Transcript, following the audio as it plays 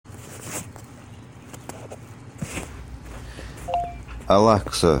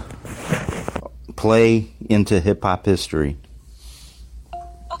Alexa, play Into Hip Hop History.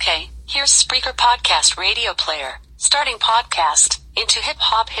 Okay, here's Spreaker Podcast Radio Player. Starting podcast, Into Hip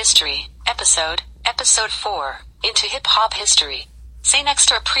Hop History, Episode 4, Into Hip Hop History. Say next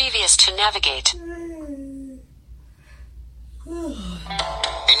or previous to navigate. In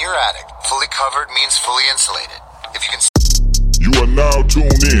your attic, fully covered means fully insulated. If you can... You are now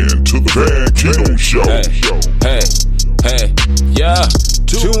tuned in to the Van Keto Show. Hey, yeah.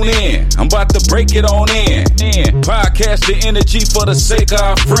 Tune in, I'm about to break it on in. Podcast the energy for the sake of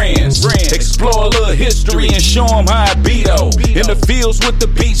our friends. Explore a little history and show them how it be though. In the fields with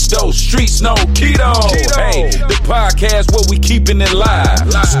the beats though, streets no keto. Hey, the podcast where we keeping it live.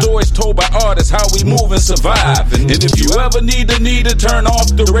 Stories told by artists, how we move and survive. And if you ever need to turn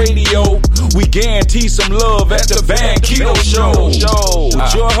off the radio, we guarantee some love at the Van Keto Show.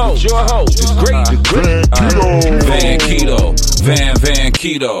 Your host is great. Van Keto. Van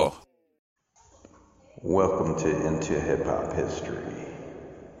Keto. Welcome to Into Hip Hop History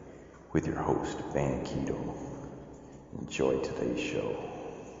with your host, Van Keto. Enjoy today's show.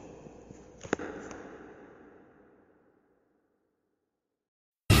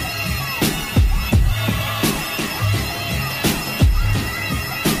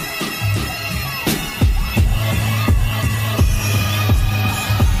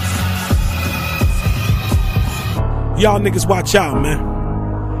 Y'all niggas watch out, man.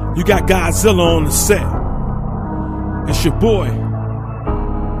 You got Godzilla on the set. It's your boy,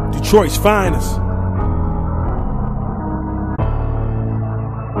 Detroit's finest.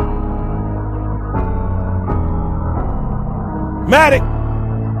 Matic.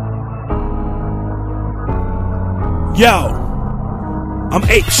 Yo. I'm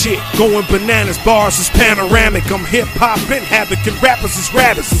ape shit, going bananas, bars is panoramic. I'm hip-hop and havoc, and rappers is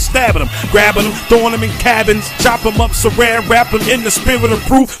rabbits. I'm stabbing them, grabbing them, throwing them in cabins, chop them up, saran wrap them in the spirit of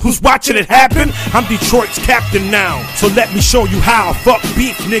proof. Who's watching it happen? I'm Detroit's captain now, so let me show you how. Fuck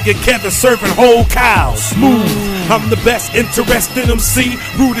beef, nigga, Kevin serving whole cows. Smooth, I'm the best interesting MC,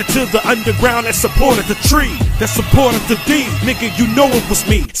 rooted to the underground that supported the tree, that supported the D. Nigga, you know it was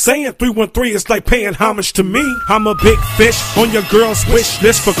me. Saying 313 is like paying homage to me. I'm a big fish on your girl's wish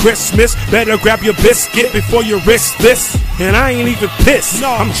list for Christmas. Better grab your biscuit before you risk this. And I ain't even pissed,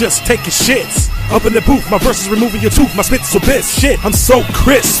 I'm just taking shits. Up in the booth, my verses removing your tooth, my spit's so pissed. Shit, I'm so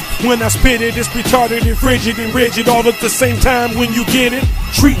crisp. When I spit it, it's retarded and frigid and rigid all at the same time when you get it.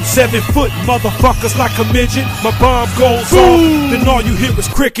 Treating 7-foot motherfuckers like a midget. My bomb goes off, then all you hear is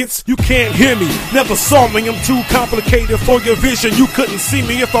crickets. You can't hear me, never saw me. I'm too complicated for your vision. You couldn't see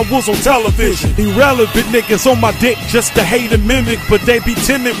me if I was on television. Irrelevant niggas on my dick just to hate and mimic, but they be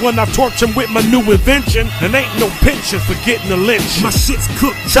timid when I torch them with my new invention. And ain't no pension for getting a lynch. My shit's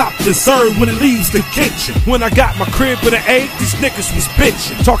cooked, chopped, and served when it leaves the kitchen. When I got my crib with an A, these niggas was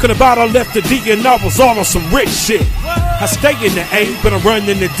bitching. Talking about I left the D and I was all on some rich shit. I stay in the A, but I'm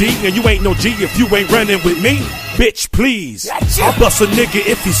running the D, and you ain't no G if you ain't running with me. Bitch, please. I'll bust a nigga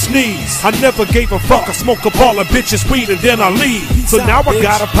if he sneeze. I never gave a fuck. I smoke up all the bitches' weed and then I leave. So now I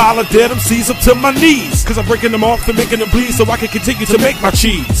got a pile of dead MCs up to my knees, cause I'm breaking them off and making them bleed so I can continue to make my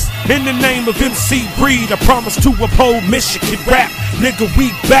cheese. In the name of MC Breed, I promise to uphold Michigan rap. Nigga,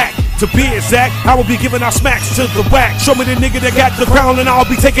 we back. To be exact, I will be giving our smacks to the whack. Show me the nigga that got the crown and I'll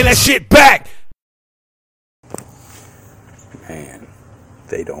be taking that shit back. Man,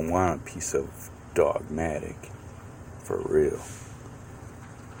 they don't want a piece of Dogmatic. For real.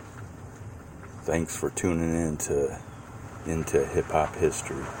 Thanks for tuning in to Into Hip Hop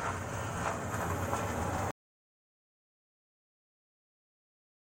History.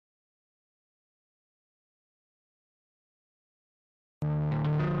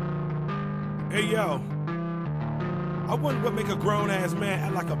 Hey yo, I wonder what make a grown ass man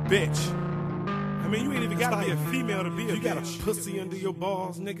act like a bitch. I mean, you ain't even gotta be a female to be a bitch. You got a pussy under your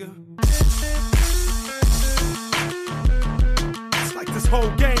balls, nigga. It's like this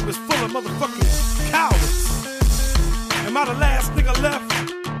whole game is full of motherfucking cowards. Am I the last nigga left?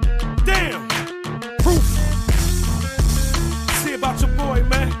 Damn. Proof. See about your boy,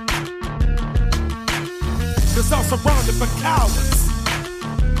 man. Cause I'm surrounded by cowards.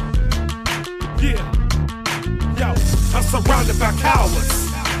 Yeah. Yo, I'm surrounded by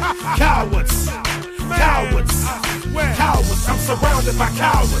cowards. Cowards. Cowards. Cowards. I'm surrounded by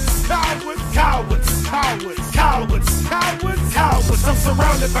cowards. Cowards. Cowards. Cowards. Cowards. Cowards. Cowards. I'm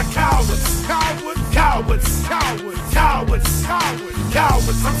surrounded by cowards. Cowards. Cowards. Cowards. Cowards. Cowards.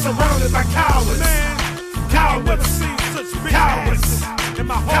 Cowards. I'm surrounded by cowards. Man, cowards. Cowards. In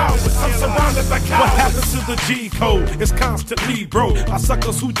my home. I'm surrounded by cowards. What happens to the G code? It's constantly bro. By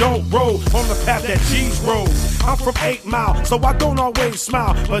suckers who don't roll on the path that G's roll. I'm from 8 Mile, so I don't always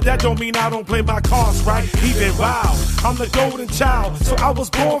smile. But that don't mean I don't play my cards right, even wild. I'm the golden child, so I was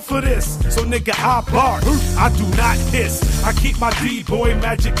born for this. So nigga, I bark, I do not hiss. I keep my D-boy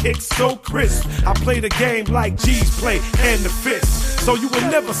magic kicks so crisp. I play the game like G's play and the fist. So you will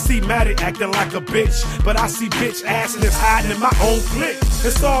never see Maddie acting like a bitch. But I see bitch ass and it's hiding in my own clique.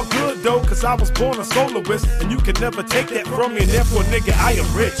 It's all good though, cause I was born a soloist. And you can never take that from me, and therefore nigga, I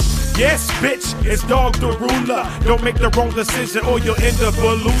am rich. Yes, bitch, it's dog the ruler. Don't make the wrong decision or you'll end up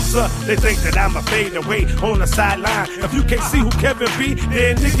a loser. They think that I'ma fade away on the sideline. If you can't see who Kevin be,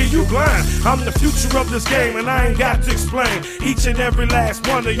 then nigga, you blind. I'm the future of this game and I ain't got to explain. Each and every last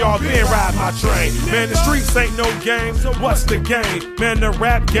one of y'all been ride my train. Man, the streets ain't no game, so what's the game? Man, the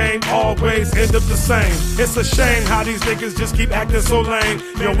rap game always end up the same. It's a shame how these niggas just keep acting so lame.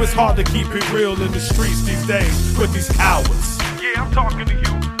 Yo, it's hard to keep it real in the streets these days with these cowards. Yeah, I'm talking to you.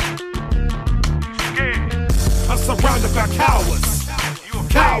 I'm surrounded by cowards.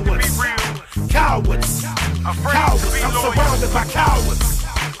 Cowards. Cowards. Cowards. I'm surrounded by cowards.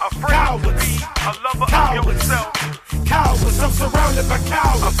 Cowards. Cowards. Cowards. I'm surrounded by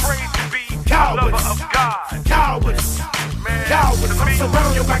cowards. Afraid to be cowards. lover of God. Cowards. Man, cowards. I'm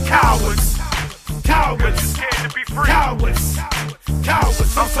surrounded by cowards. Cowards. Scared to be free. Cowards.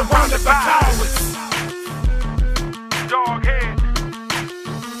 Cowards. I'm surrounded by cowards. Dog head.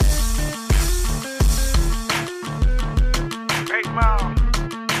 8 Mile.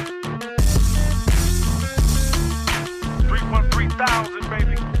 313,000,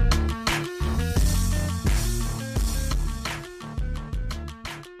 baby.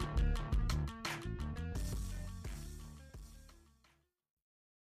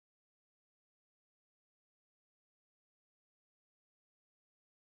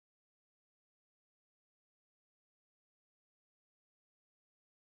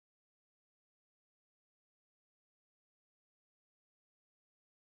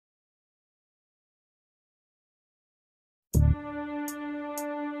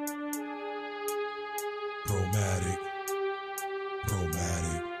 Bromatic.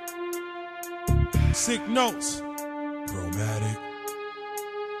 Sick notes. Bromatic.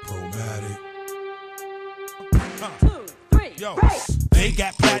 2, 3, yo. They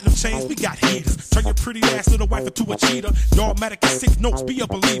got platinum chains, we got heaters. Turn your pretty ass little wife into a cheater. Dogmatic and 6 notes, be a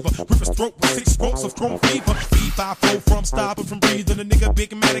believer. Rip his throat with 6 strokes of chrome fever. B5-4 from stopping from breathing. The nigga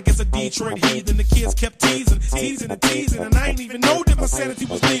Big Matic is a Detroit heathen. The kids kept teasing, and I ain't even know that my sanity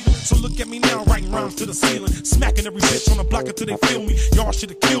was leaving. So look at me now, writing rhymes to the ceiling. Smacking every bitch on the block until they feel me. Y'all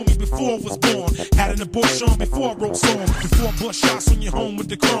should've killed me before I was born. Had an abortion before I wrote songs. Before I bust shots on your home with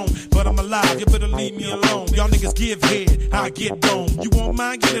the chrome. But I'm alive, you better leave me alone. Y'all niggas give head, I get dome. You want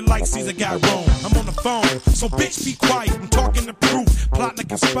mine, get it like Caesar got Rome. I'm on the phone, so bitch be quiet. I'm talking the proof, plotting and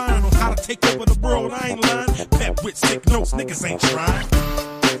conspiring on how to take over the world. I ain't lying, pep with sick notes, niggas ain't trying.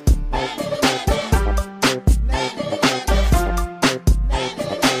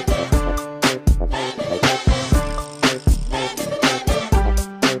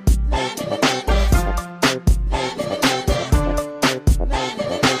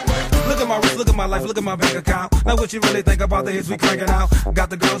 Look at my life, look at my bank account. Now what you really think about the hits we cranking out? Got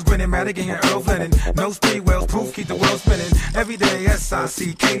the girls grinning, Madigan and Earl Flynn. No speed wells, proof, keep the world spinning. Every day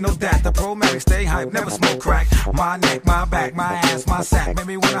SICK, no that. The Promatic stay hype, never smoke crack. My neck, my back, my ass, my sack. Made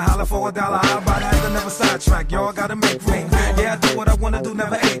me wanna holler for $1, I'll buy that, I never sidetrack. Y'all gotta make room. Yeah, I do what I wanna do,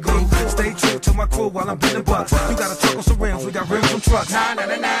 never ain't glue. Stay true to my crew while I'm building bucks. You got a truck on some rims, we got rims from trucks. Nah.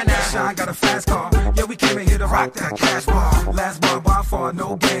 Shine got a fast car. Yeah, we came in here to rock that cash bar. Last bar by far,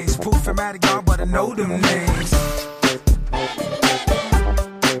 no games. Proof and Madigan, but I know them names.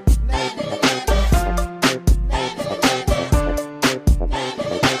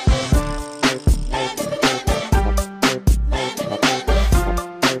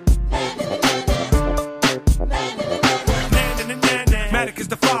 Matic is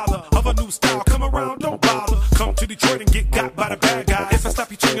the father of a new style. Come around, don't bother. Come to Detroit and get got by the bad guy. If I stop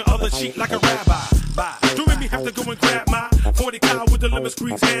you chewing other cheek like a rabbi. Bye. Do make me have to go and grab my 40 cal with the lemon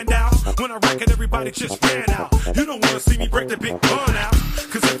squeeze hand out. When I rack it, everybody just ran out. You don't wanna see me break the big bun out.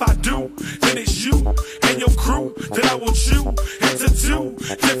 Cause if I do, then it's you and your crew that I will chew into 2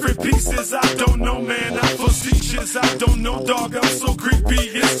 different pieces. I don't know, man, I'm facetious. I don't know, dog, I'm so creepy.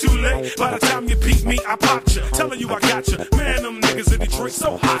 It's too late. By the time you peep me, I popped you. Telling you I got you. Man, them niggas in Detroit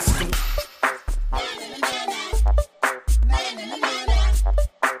so hostile.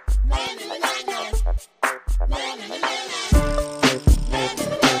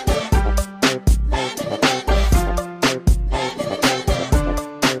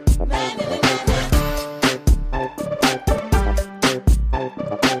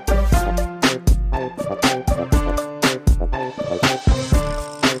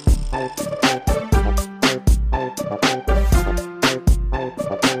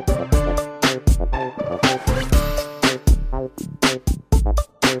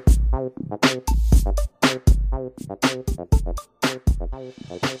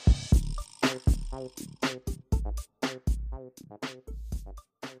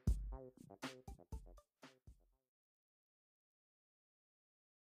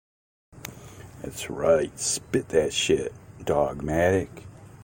 That's right. Spit that shit, Dogmatic.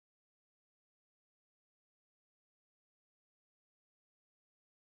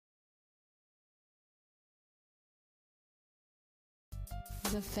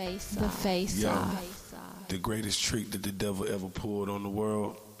 The face off. The greatest trick that the devil ever pulled on the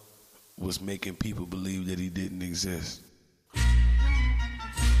world was making people believe that he didn't exist.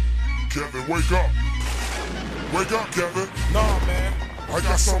 Kevin, wake up. Wake up, Kevin. Nah, man. I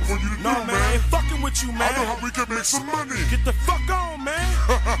got something for you to do, man. I ain't fucking with you, man. I know how we can make some money. Get the fuck on, man.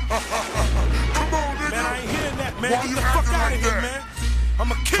 Come on, nigga. Man, I ain't hearing that, man. Why Get you the fuck acting out like of here, that? man.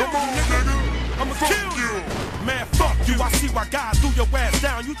 I'ma kill Come on, you, nigga. I'ma Fuck kill you. you. Man, fuck you. I see why God threw your ass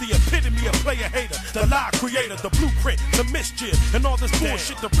down. You the epitome of player hater, the lie creator, the blueprint, the mischief, and all this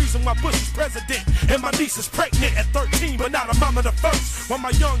bullshit. The reason why Bush is president and my niece is pregnant at 13, but not a mama the first. While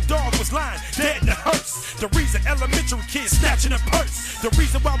my young dog was lying dead in the hearse. The reason elementary kids snatching a purse. The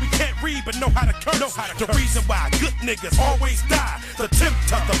reason why we can't read but know how to curse. The reason why good niggas always die. The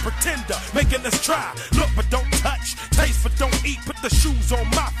tempter, the pretender, making us try. Look but don't touch, taste but don't eat. Put the shoes on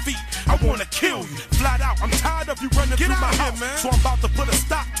my feet. I wanna kill you, flat out. I'm tired of you running through my house, man. So I'm about to put a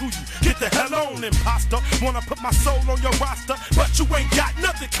stop to you. Get the hell on, imposter. Wanna put my soul on your roster, but you ain't got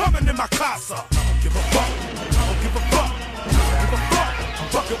nothing coming in my casa. I don't give a fuck. I don't give a fuck. I don't give a fuck. I'm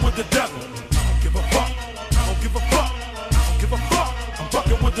fucking with the devil. I don't give a fuck. I don't give a fuck. I don't give a fuck. I'm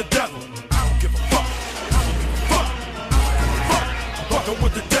fucking with the devil. I don't give a fuck. I don't give a fuck. I don't give a fuck. I'm fucking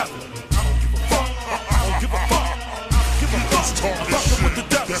with the devil. I don't give a fuck. I don't give a fuck. Give a fuck. I'm fucking with the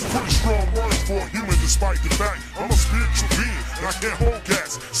devil. That's pretty strong words for a human, despite the fact I'm a spiritual being and I can't hold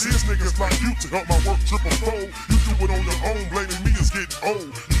gas. See, it's niggas like you to help my work triple fold. You do it on your own, blaming me is getting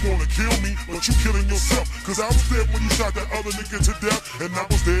old. You wanna kill me, but you killing yourself. Cause I was dead when you shot that other nigga to death, and I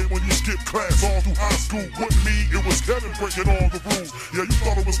was dead when you skipped class all through high school. With me, it was Kevin breaking all the rules. Yeah, you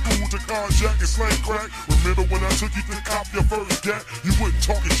thought it was cool to carjack and slang crack. Remember when I took you to cop your first gat? You wasn't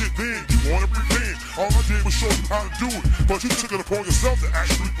talking shit then, you wanted revenge. All I did was show you how to do it, but you took it upon yourself to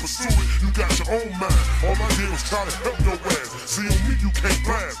actually pursue it. You got your own mind. All I did was try to help your ass. See, on me you can't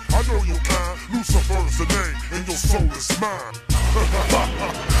blast. I know your kind. Lucifer's the name, and your soul is mine.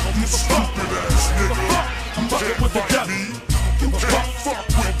 You stupid ass nigga. You can't fight me. You can't fuck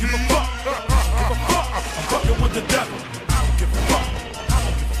with me. I'm fucking with the devil. I don't give a fuck. I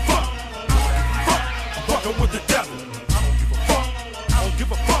don't give a fuck. I don't give a fuck. I'm fucking with the devil. I don't give a fuck. I don't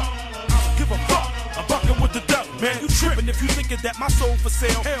give a fuck. I don't give a fuck. I'm fucking with the devil. Man, you tripping if you thinking that my soul for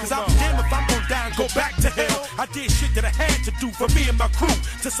sale. Cause I'll be damned if I'm gonna die and go back to hell. I did shit that I had to do for me and my crew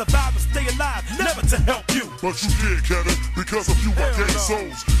to survive and stay alive, never to help you. But you did, Kevin, because of you I gained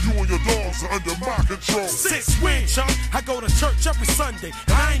souls. You and your dogs are under my control. Since when, chunk? I go to church every Sunday,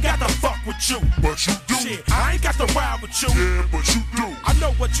 and I ain't got to fuck with you. But you do. Shit, I ain't got to ride with you. Yeah, but you do. I know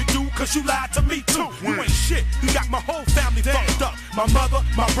what you do, cause you lied to me too. You ain't shit, you got my whole family fucked up. My mother,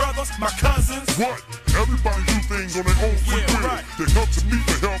 my brothers, my cousins. What? Everybody do things on their own free will. Right. They come to me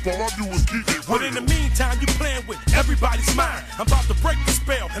for help, all I do is keep it real. But in the meantime, you playing with everybody's mind. I'm about to break the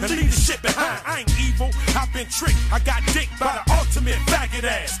spell and leave the shit behind. I ain't evil, I've been tricked. I got dicked by the ultimate faggot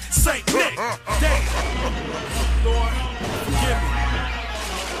ass, Saint Nick. Damn. Lord, forgive me.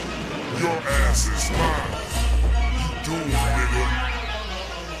 Your ass is mine. You doomed, nigga.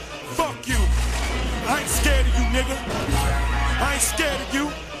 Fuck you. I ain't scared of you, nigga. I ain't scared of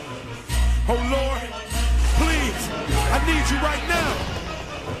you. Oh Lord, please, I need you right now.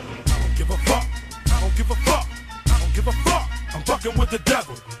 I don't give a fuck. I don't give a fuck. I don't give a fuck. I'm fucking with the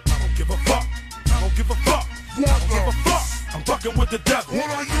devil. I don't give a fuck. I don't give a fuck. I don't give a fuck. I'm fucking with the devil. What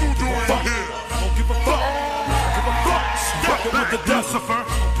are you doing here? I don't give a fuck. I don't give a fuck. I'm fucking with the devil. Lucifer,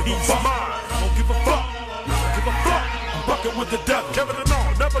 he's mine. I don't give a fuck. I don't give a fuck. I'm fucking with the devil. Kevin and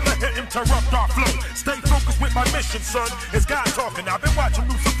all, never let him interrupt our flow. Stay focused with my mission, son. It's God talking. I've been watching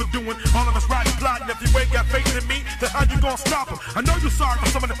Lucifer doing all of us riding, plotting. If you ain't got faith in me, then how you gonna stop him? I know you're sorry for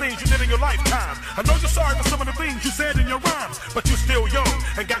some of the things you did in your lifetime. I know you're sorry for some of the things you said in your rhymes. But you're still young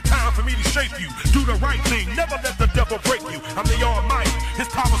and got time for me to shape you. Do the right thing. Never let the devil break you. I'm the Almighty. His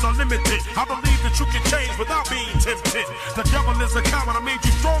powers are limited. I believe that you can change without being tempted. The devil is a coward. I made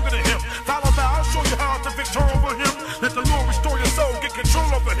you stronger than him. Follow that. I'll show you how to victor over him. Let the Lord restore your soul. Get control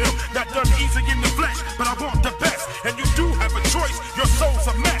control over him. That done easy in the flesh, but I want the best. And you do have a choice, your soul's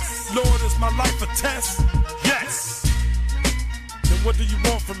a mess. Lord, is my life a test? Yes. Then what do you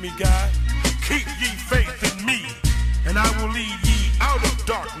want from me, God? Keep ye faith in me, and I will lead ye out of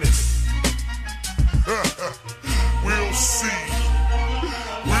darkness. We'll see.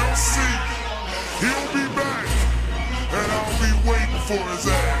 We'll see. He'll be back, and I'll be waiting for his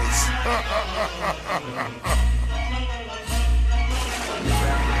ass.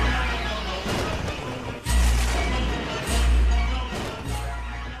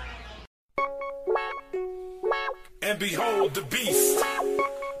 And behold the beast,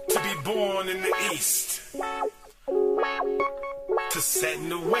 to be born in the east, to set in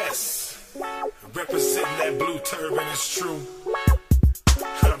the west, representing that blue turban is true.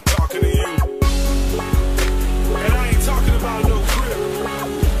 I'm talking to you, and I ain't talking about no grip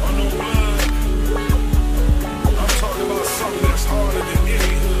or no blood. I'm talking about something that's harder than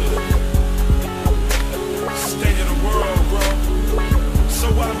any hood. State of the world, bro. So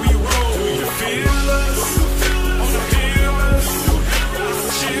while we roll, do you feel us?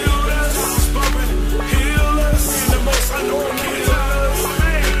 Shield us, bumping, heal us, in the most unknown kill us,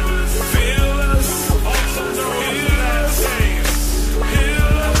 feel us, also know heal us, heal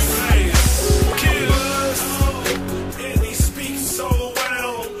us, kill us, and he speaks so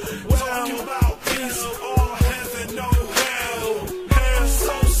well, talking about peace, all heaven, no hell, hell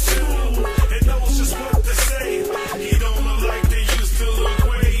so soon, and knows just what to say, he don't look like they used to look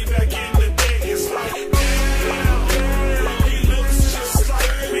way back in the day, it's like,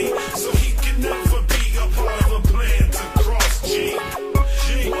 so he can never be a part of a plan to cross G.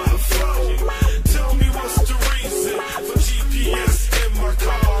 What flow? Tell me what's the reason for GPS in my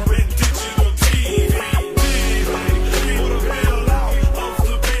car and digital TV? For the bailout of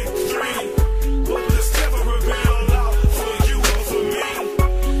the big three, but let's never rebel out for you or for me.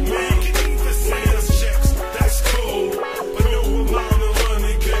 Man can even send us checks, that's cool, but no amount of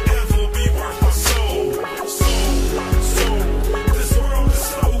money could ever be worth my soul. So this world is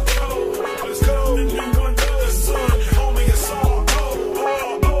so cold, but it's coming new under the sun. Homie, it's all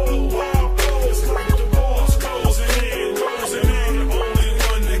it's like the walls closing in. The only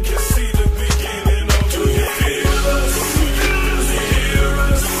one that can see the beginning of the end. Feel us, hear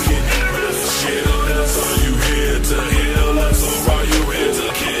us, shield us. Are you here to heal us, or are you here to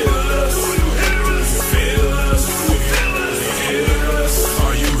kill us? Feel us, hear us.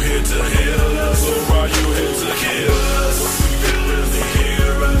 Are you here to heal us, or are you here to kill us?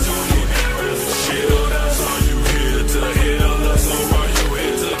 Hear us, shield us. Are you here to heal us, or are you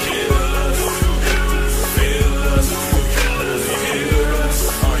here to kill us? Feel us, hear us.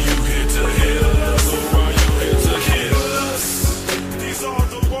 Are you here to heal us, or are you here to kill us? These are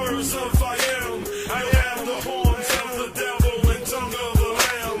the words of I am. I am the horns of the devil and tongue of the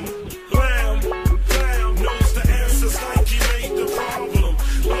lamb. Lamb knows the answers like he made the problem,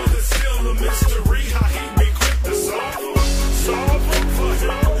 but it's still a mystery how he be quick to solve them. Solve them for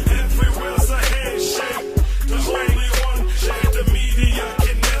him. Everywhere's a handshake. The only one that the media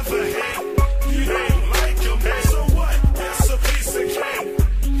can never hate. You ain't like him, so what? That's a piece of cake.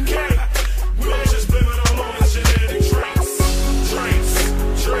 We'll just blame it all on his genetic traits.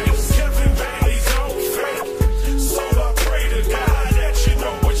 Kevin Bailey's don't fake. So I pray to God that you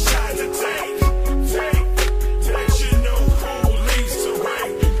know which side to take. That you know who leads the way.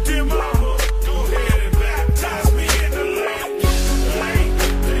 Dear mama, go ahead and baptize me in the lake.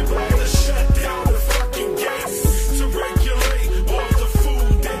 They about to shut down the fucking gates to regulate all the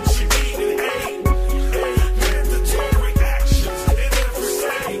food that you eat and ate. Mandatory actions in every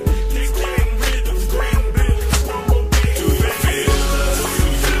state. They getting rid of green bills from a big do you feel us?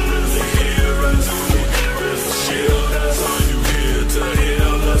 Hear us? Shield us. Are you here to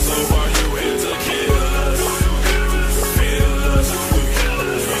heal us, or are you here to kill us? Feel us,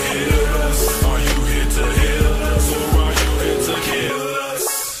 hear us. Are you here to heal us, or are you here to kill us?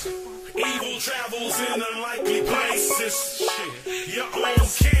 Evil travels in unlikely places. Your own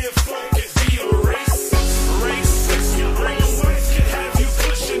kinfolk can be a racist. Your own wife can have you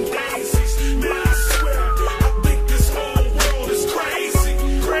pushing daisies. Man, I swear, I think this whole world is crazy.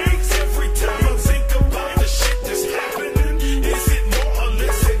 Every time I think about the shit that's happening, is it more or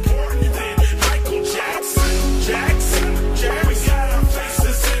less important than Michael Jackson? We got our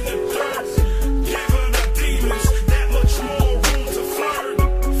faces in the dirt, giving our demons that much more room to flirt,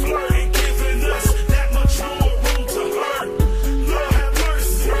 and giving us that much more room to hurt. Lord have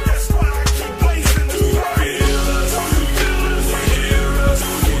mercy, that's why I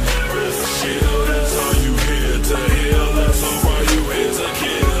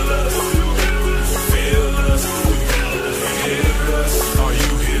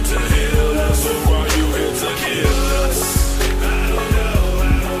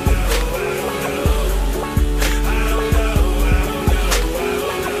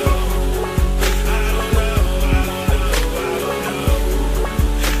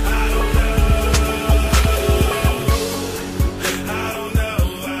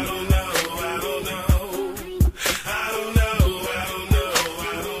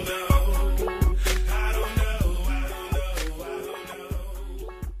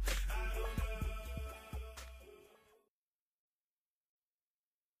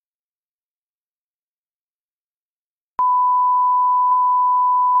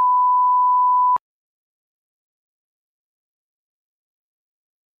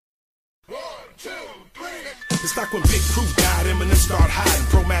It's like when Big Crew died, Eminem start hiding.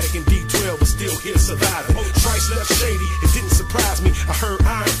 Chromatic and D12 was still here surviving. Trice left shady, it didn't surprise me. I heard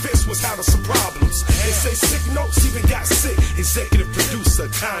Iron Fist was having some problems. They say Sick Notes even got sick. Executive producer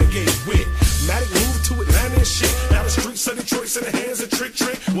Kanye Wit. Matic moved to Atlanta and shit. Now the streets of Detroit's in the hands of Trick.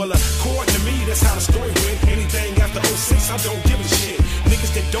 Well, according to me, that's how the story went. Anything after 06, I don't give a shit.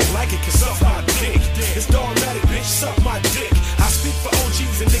 Niggas that don't like it can suck my dick. It's Dogmatic, bitch, suck my dick. I speak for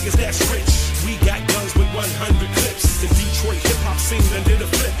OGs and niggas that's rich. We got guns with 100 clips. The Detroit hip-hop scene done did a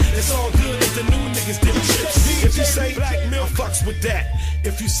flip. It's all good if the new niggas did trips. If you say Black Milk, I fucks with that.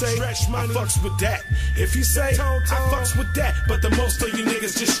 If you say Stretch Money, I fucks with that. If you say I fucks with that. But the most of you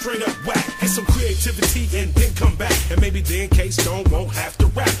niggas just straight up whack. And some creativity and then come back. And maybe then K-Stone won't have to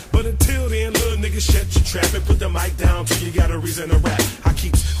rap. But until then, little niggas shut your trap and put the mic down till you got a reason to rap. I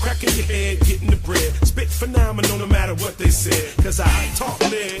keep cracking your head, getting the bread. Spit phenomenal no matter what they said. Cause I talk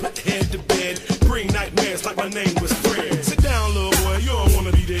lead, head to bed. Bring nightmares like my name was Fred. Sit down, little boy, you don't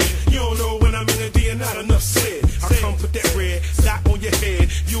wanna be dead. You don't know when I'm in the D and not enough said. I come put that red dot on your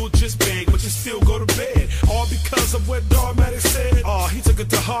head. You'll just beg, but you still go to bed. All because of what Dogmatic said. Oh, he took it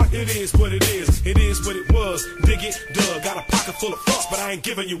to heart, it is what it is. It is what it was. Dig it, Doug. Got a pocket full of fucks, but I ain't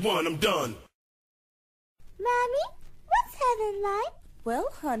giving you one, I'm done. Mommy, what's heaven like? Well,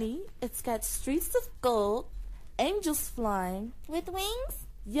 honey, it's got streets of gold, angels flying. With wings?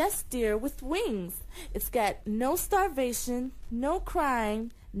 Yes, dear, with wings. It's got no starvation, no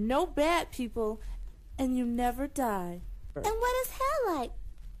crime, no bad people, and you never die. And what is hell like?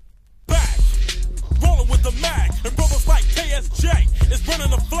 Rolling with the mag, and brothers like KSJ is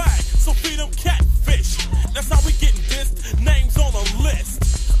running the flag, so feed them catfish. That's how we getting dissed, names on a list.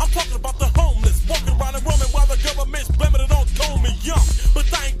 I'm talking about the homeless, walking around and roaming while the government's blaming it on Tony Young. But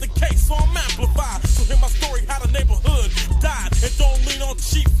that ain't the case, so I'm amplified. So hear my story, how the neighborhood died. And don't lean on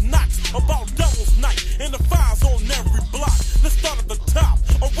cheap knocks about Devil's Night and the fires on every block. Let's start at the top,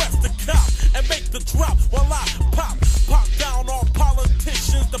 arrest the cop, and make the drop while I pop down on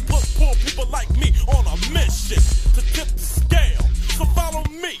politicians to put poor people like me on a mission to tip the scale. So follow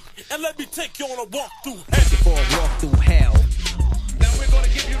me and let me take you on a walk through hell. Take you for a walk through hell. Now we're gonna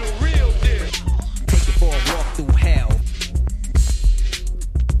give you the real deal. Take you for a walk through hell.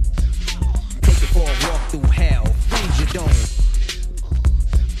 Take you for a walk through hell. Read your dome.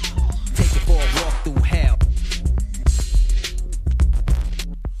 Take you for a walk through hell.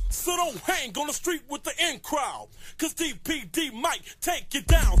 So don't hang on the street with the in crowd, cause DPD might take you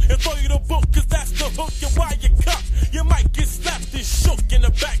down and throw you the book, cause that's the hook. And while you cup, you might get slapped and shook in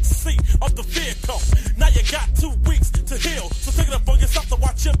the back seat of the vehicle. Now you got 2 weeks to heal, so take it up on yourself to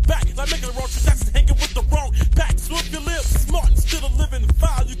watch your back. Like making the wrong transactions, hanging with the wrong pack. So if you live smart instead of living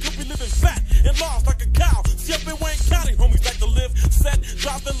foul, you could be living fat and lost like a cow. See up in Wayne County, homies like to live set,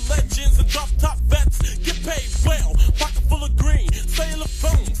 driving legends and drop top vets. Get paid well, pocket full of green, sailor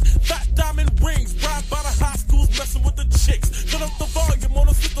phones, fat diamond rings, ride by the high schools, messing with the chicks. Turn up the volume on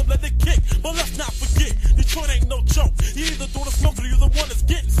the system, let it kick. But let's not forget, Detroit ain't no joke. You either doing the smoke or you're the one that's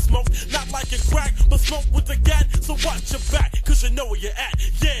getting smoked. Not like a crack, but smoke with the gat. So watch your back, cause you know where you're at.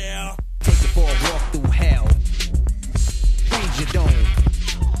 Yeah. Take you for a walk through hell. Read your dome.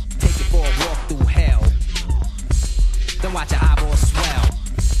 Take you for a walk through hell. Then watch your eyeballs swell.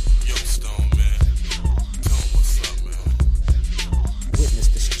 Yo, Stone, man. Tell him what's up, man. Witness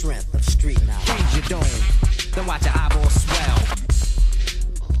the strength of street knowledge. Read your dome. Then watch your eyeballs swell.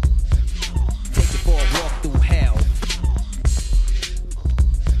 Take you for a walk through hell.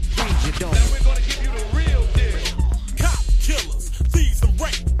 Read your dome. Now we're gonna give you the real deal. Cop killers, thieves and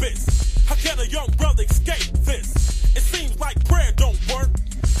rapists. How can a young brother escape this? It seems like prayer don't work.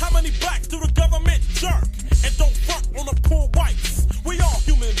 How many blacks do the government jerk? And don't front on the poor whites. We all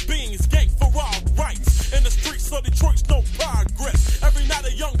human beings, gang for our rights. In the streets of Detroit's no progress. Every night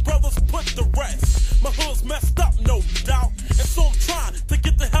a young brother's put to rest. My hood's messed up, no doubt. And so I'm trying to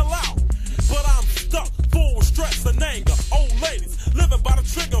get the hell out. But I'm stuck, full of stress and anger. Old ladies living by the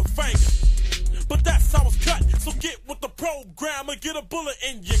trigger finger. But that's how it's cut. So get with the program and get a bullet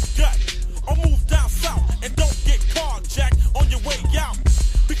in your gut. Or move down south and don't get carjacked on your way out.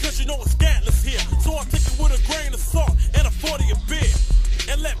 Because you know it's scandalous here. So I'll take it with a grain of salt and a 40 of beer.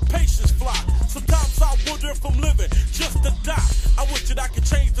 And let patience fly. Sometimes I wonder if I'm living just to die. I wish that I could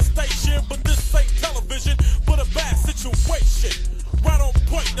change the station, but this ain't television, but a bad situation. Right on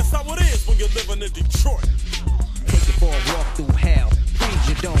point, that's how it is when you're living in Detroit. Take you for a walk through hell. Read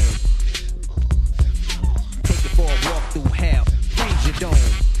your dome. Take you for a walk through hell. Read your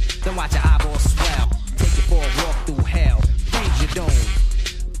dome. Then watch your eyeballs swell. Take you for a walk through hell. Read your dome.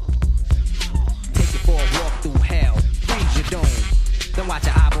 Take you for a walk through hell. Read your dome. Then watch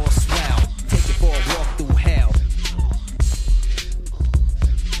your eyeballs swell. Take you for a walk through hell.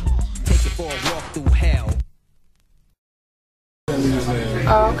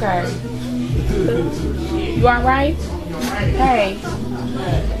 You alright? Hey,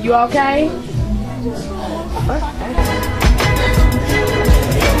 you okay?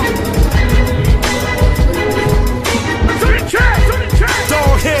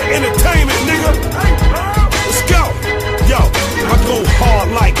 Doghead Entertainment, nigga. Let's go. Yo, I go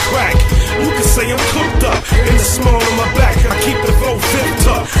hard like crack. You can say I'm cooked up in the small of my back. I keep the flow zipped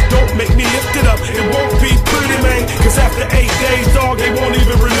up. Don't make me lift it up. It won't be pretty, man. Cause after 8 days, dog, they won't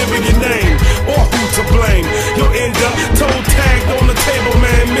even remember your name or who to blame. You'll end up toe tagged on the table,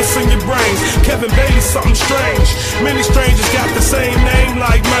 man, missing your brains. Kevin Bailey, something strange. Many strangers got the same name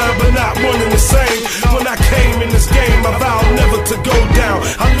like mine, but not one and the same. When I came in this game, I vowed never to go down.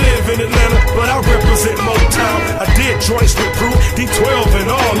 I live in Atlanta, but I represent Motown. I did joints with Crew, D12 and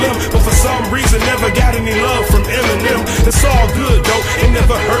all them, but for some reason never got any love from Eminem. It's all good though, it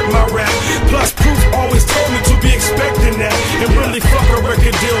never hurt my rap. Plus Proof always told me to be expecting that. And really fuck a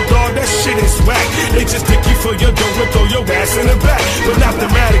record deal, dog, that shit is whack. They just stick you for your dough and throw your ass in the back. But not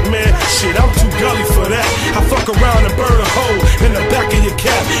Thematic, man, shit, I'm too gully for that. I fuck around and burn a hole in the back of your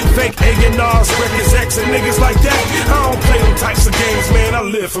cap. Fake A&Rs, records, X and niggas like that. I don't play them types of games, man, I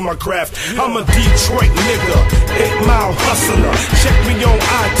live for my craft. I'm a Detroit nigga, 8 Mile hustler. Check me on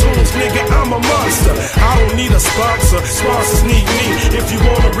iTunes, nigga, I'm a monster. I don't need a sponsor, sponsors need me. If you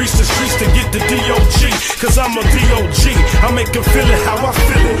wanna reach the streets to get the DOG, cause I'm a DOG. I make them feel it how I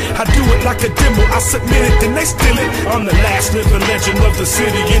feel it. I do it like a demo, I submit it, then they steal it. I'm the last living legend of the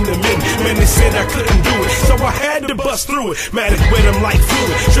city in the mid. Man, they said I couldn't do it, so I had to bust through it. Matic with them like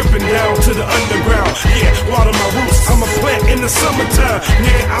fluid, dripping down to the underground. Yeah, water my roots, I'm a plant in the summertime.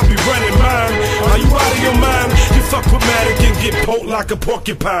 Nigga, I'll be running mine. Are you out of your mind? You fuck with Matic and get poked like a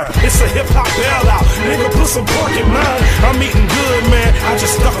porcupine. It's a hip-hop bailout, nigga, put some pork in mine. I'm eating good, man, I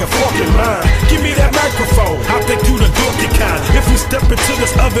just stuck a fork in mine. Give me that microphone, I'll think you the dorky kind. If you step into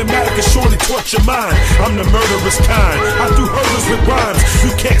this oven, Matic can surely torch your mind. I'm the murderous kind, I do hurdles with rhymes.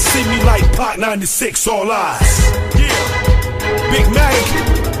 You can't see me like Pot 96, all eyes. Yeah, Big Matic,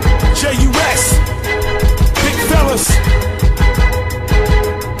 JUS, big fellas.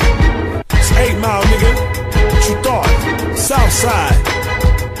 It's 8 Mile, nigga. What you thought? Southside.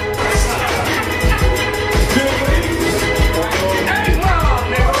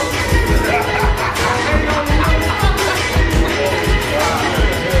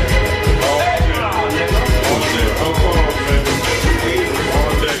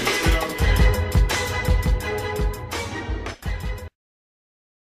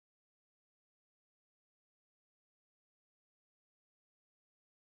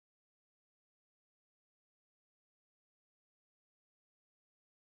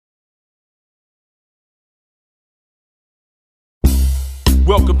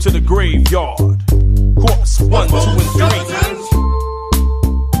 Welcome to the graveyard. Corpse 1, 2, and 3.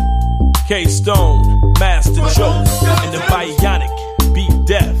 K-Stone, Master Joe, and the Bionic Beat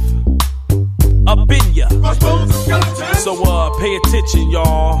Death. Up in ya. So pay attention,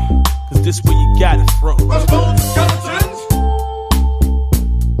 y'all, cause this where you got it from.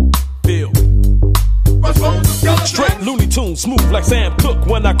 Feel. Straight Looney Tunes, smooth like Sam Cooke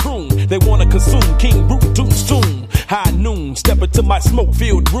when I croon. They wanna consume King Root Tune's tomb. High noon, step into my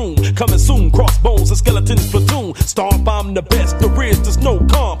smoke-filled room. Coming soon, crossbones and skeletons platoon. Stomp, I'm the best, there is, there's no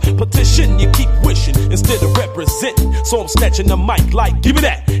competition. You keep wishing instead of representing. So I'm snatching the mic like, give me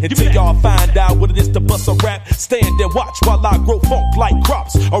that. Until y'all find out what it is to bust a rap. Stand and watch while I grow funk like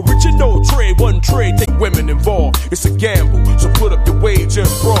crops. Original trade, one trade, take women involved. It's a gamble, so put up your wage and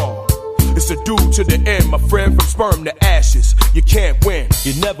brawl. It's a dude to the end, my friend, from sperm to ashes. You can't win,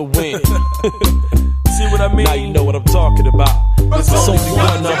 you never win. See what I mean? Now you know what I'm talking about. This is only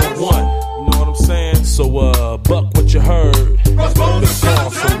one, number one. You know what I'm saying? So, buck what you heard. Let's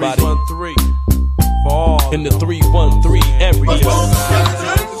call somebody. 313 for all in the 313 area.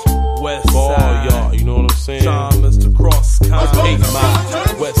 West side. For all y'all, you know what I'm saying? Chalmers to cross country. 8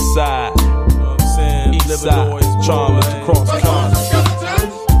 Mile, West side. You know what I'm saying? East side, Chalmers to cross country.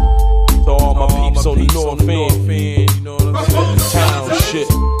 To all my peeps on the north end, you know what I'm saying? Town shit.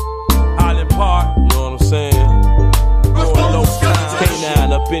 Island Park, you know what I'm saying?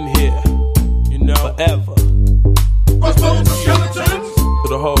 K9 up in here, you know, forever. To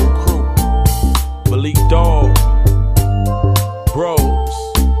the whole crew, Malik Dog, Bros,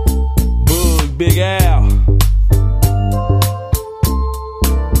 Boog, Big Al. You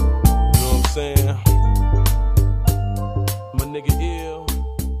know what I'm saying? My nigga Ill,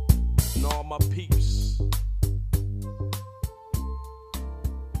 and all my peeps.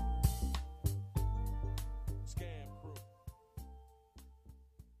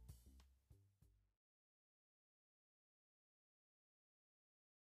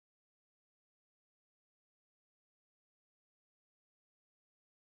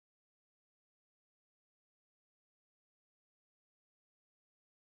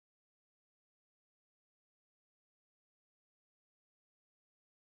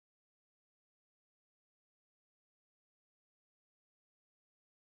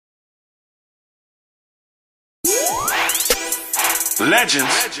 Legends.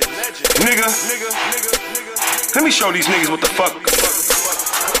 Nigga. Let me show these niggas what the fuck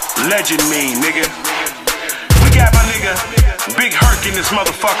legend mean, nigga. We got my nigga Big Herc in this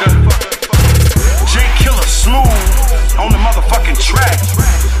motherfucker. J Killer Smooth on the motherfucking track.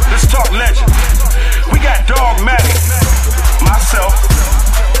 Let's talk legend. We got Dogmatic, myself,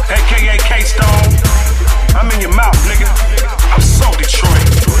 aka K-Stone. I'm in your mouth, nigga. I'm so Detroit.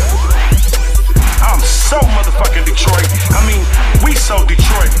 I'm so motherfucking Detroit. I mean, we so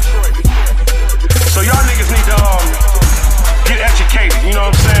Detroit. So y'all niggas need to get educated, you know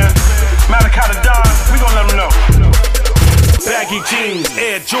what I'm saying? Malachi the Don, we gon' let them know. Baggy jeans,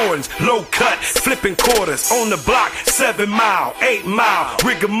 Air Jordans, low cut, flipping quarters, on the block, 7 mile, 8 mile,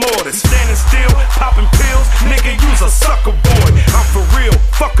 rigor mortis, standing still, popping pills, nigga, you's a sucker boy. I'm for real,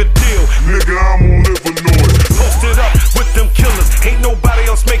 fuck a deal, nigga, I'm on Illinois. Posted up with them killers, ain't nobody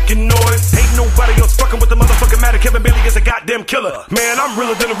else making noise, ain't nobody else fucking with the motherfucking matter. Kevin Bailey is a goddamn killer. Man, I'm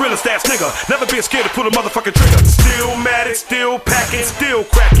realer than the realest ass nigga, never being scared to pull a motherfucking trigger. Still mad, still packing, still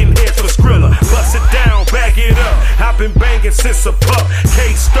cracking heads for the skrilla. Bust it down, back it up, I've been banging since a pup.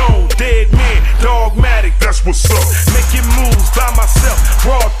 K-Stone, dead man, Dogmatic, that's what's up. Making moves by myself,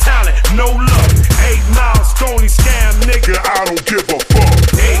 raw talent, no luck. 8 miles, stony scam, nigga, I don't give a fuck.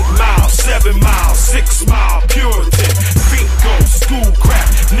 8 miles, 7 miles, 6 mile, Puritan, Finko, school crap,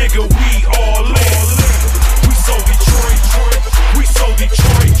 nigga, we all in. We so Detroit, we so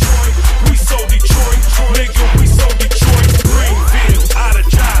Detroit, we so Detroit, nigga, we so Detroit. Greenfield, out of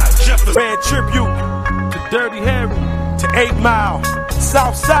Jive, Jefferson. Band tribute to Dirty Harry, to 8 Mile,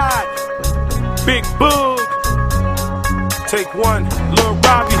 South Side, Big Boog. Take one, Lil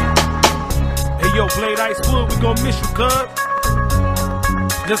Robbie. Hey yo, Blade Icewood, we gon' miss you, cuz.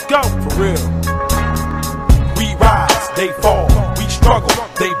 Let's go, for real. We rise, they fall. We struggle,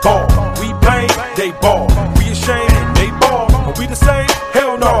 they ball. We blame, they ball. We ashamed, they ball. Are we the same?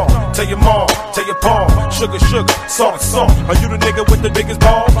 Hell no. Tell your mom, tell your palm. Sugar, salt, salt. Are you the nigga with the biggest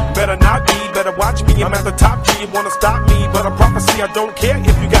ball? Better not be, better watch me. I'm at the top G, you wanna stop me. But a prophecy, I don't care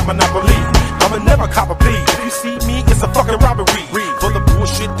if you got monopoly. I'ma never cop a plea. If you see me, it's a fucking robbery. For the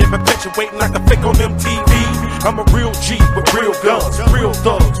bullshit, they perpetuating like the fake on MTV. I'm a real G with real guns, real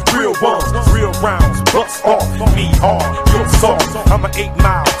thugs, real ones, real rounds. Bust off, me hard, you're soft. I'm a 8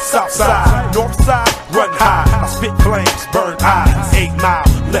 mile, south side, north side, run high. I spit flames, burn eyes. 8 mile,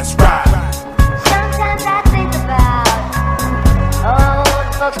 let's ride. Sometimes I think about all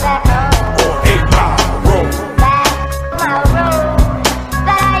the folks back home. On 8 Mile Road. Back my road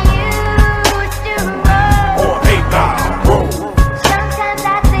that I used to roll. On 8 Mile Road. Sometimes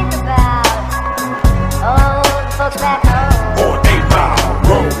I think about all the folks back home. On 8 Mile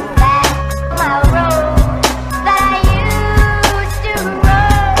Road. Back my road that I used to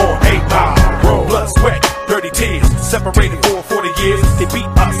roll. On 8 Mile Road. Blood, sweat, dirty tears, separated for 40 years. They beat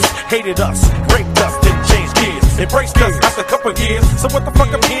us, hated us, raped us, didn't change gears. Embraced us after a couple years. So what the fuck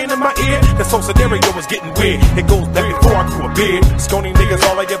I'm hearing in my ear? This whole scenario is getting weird. It goes back before I grew a beard. Scony niggas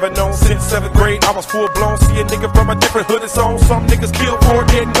all I ever known since 7th grade. I was full blown. See a nigga from a different hood it's on. Some niggas killed for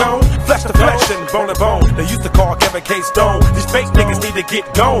dead and gone. Flesh to flesh and bone to bone. They used to call Kevin K-Stone. These fake niggas need to get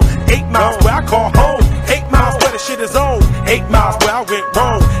gone. 8 miles where I call home. 8 miles where the shit is on. 8 miles where I went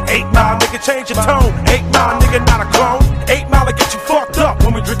wrong. 8 mile nigga change your tone. 8 mile nigga not a clone. 8 mile to get you fucked up.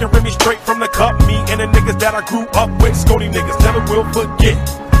 When we drinking Remy straight from the cup. Me and the niggas that I grew up with. Scony niggas never will forget.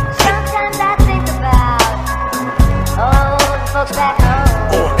 Sometimes I think about all the folks back home.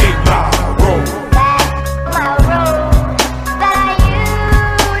 On 8 Mile Road. Back my road that I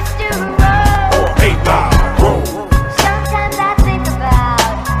used to roll. On 8 Mile Road. Sometimes I think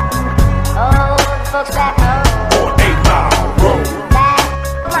about all the folks back home. On 8 Mile Road. Back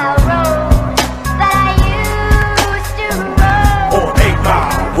my road that I used to roll. On 8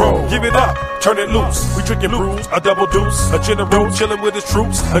 Mile Road. Give it up. Turn it loose, we drinking brews, a double deuce, a general chillin' with his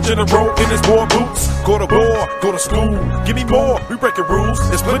troops, a general in his war boots. Go to war, go to school, give me more, we breaking rules.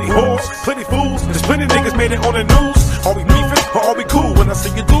 There's plenty whores, plenty fools, there's plenty niggas made it on the news. Are we beefing or are we cool? When I see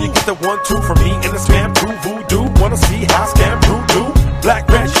you do, you get the 1-2 from me and the scam crew voodoo. Wanna see how scam crew do? Black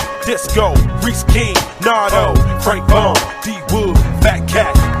Wretch, Disco, Reese King, Nardo, Frank Bone, D Wood, Fat Cat,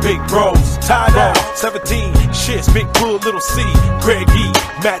 Big Bros, Ty Down, 17, Shits, Big Bull, Little C, Greg E,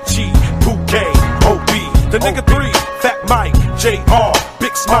 Matt G, Bouquet, OB, the nigga 3, Fat Mike, JR,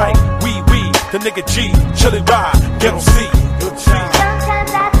 Big Smite, Wee Wee, the nigga G, Chili Ride, Ghetto C, Good G.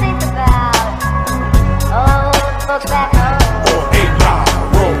 Sometimes I think about all the folks back home. On 8 Mile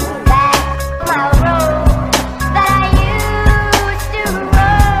Road. Back my road that I used to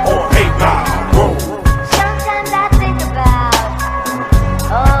roll. On 8 Mile Road. Sometimes I think about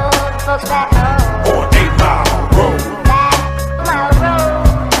all the folks back home. On 8 Mile Road. Back my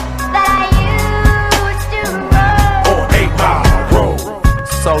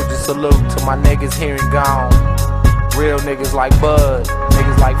salute to my niggas here and gone. Real niggas like Bud,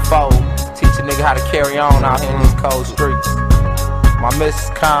 niggas like Foe. Teach a nigga how to carry on out here in these cold streets. My miss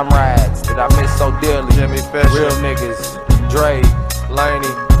comrades that I miss so dearly. Jimmy Fisher. Real niggas. Dre,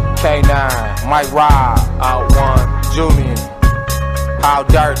 Laney, K9, Mike Rob, Out One, Julian, How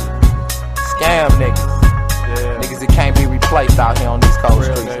Dirty, Scam niggas. Yeah. Niggas that can't be replaced out here on these cold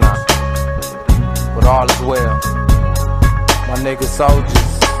streets niggas. Now. But all is well. My niggas soldiers,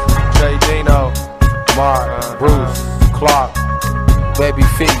 Jay Dino, Mark, Bruce, Clark, Baby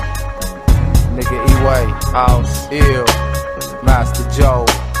Feet, nigga E-Way, House, Ill, Master Joe,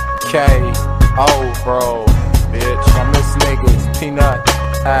 K.O. Bro, bitch. I miss niggas, Peanut,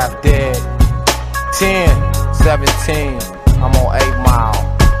 Half Dead, 10, 17, I'm on 8 Mile,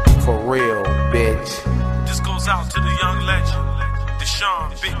 for real, bitch. This goes out to the young legend,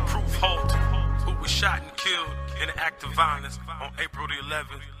 Deshaun Big Proof Holt, who was shot and killed in an act of violence on April the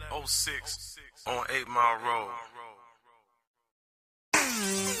 11th, 06, on 8 Mile Road.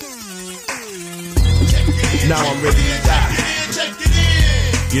 Now I'm ready to die.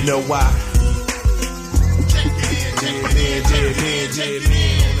 You know why? Dead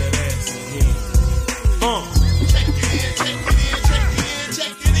man on that ass again.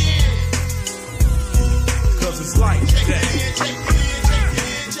 Cause it's like that.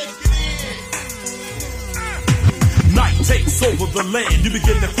 Night takes over the land. You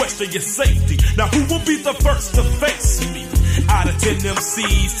begin to question your safety. Now who will be the first to face me? Out of 10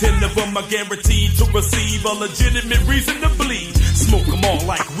 MCs, 10 of them are guaranteed to receive a legitimate reason to bleed. Smoke them all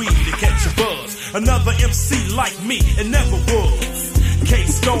like weed to catch a buzz. Another MC like me, it never was.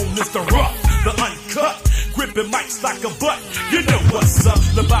 K-Stone is the rough, the uncut. Gripping mics like a butt, you know what's up.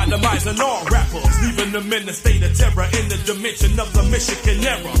 Lobotomizing all rappers, leaving them in a state of terror, in the dimension of the Michigan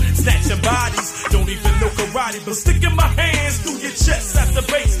era. Snatching bodies, don't even know karate, but sticking my hands through your chest at the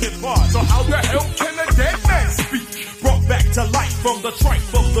basement bar. So how the hell can a dead man speak? Brought back to life from the tripe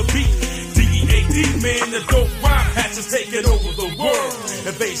of the beat. DEAD, man, the dope rhyme hatches taking over the world.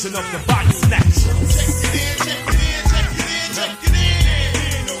 Invasion of the body snatchers. Check it in, check it in, check it in, check it in.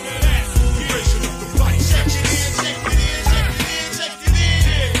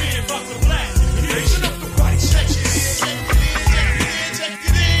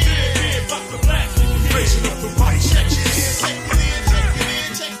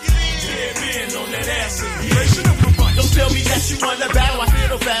 Tell me that you won the battle. I fear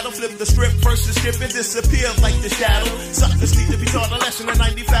the battle. Flip the script, first to skip and disappear like the shadow. Suckers need to be taught a lesson. A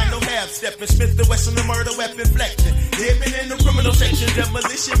 95 no half stepping. Smith the Wesson, the murder weapon flexing. Dipping in the criminal section.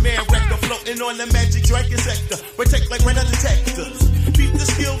 Demolition man wrecker floating on the magic dragon sector. Protect like rental detectives. Beat the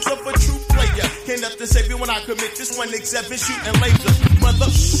skills of a true player. Can't nothing save you when I commit this 187 shooting lasers.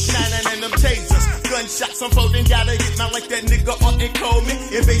 Mother, 9 and them tasers. Gunshots unfolding. Gotta get not like that nigga on Coleman.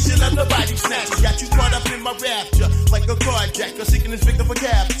 Invasion of the body snatchers. Got you caught up in my rapture. Like a carjacker seeking his victim for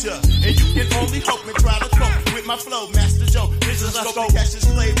capture. And you can only hope and try to cope with my flow, Master Joe. Visions I scope, cash is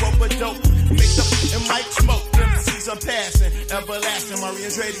slave, rope a dope. Make up and mic smoke, MCs I'm passing. Everlasting,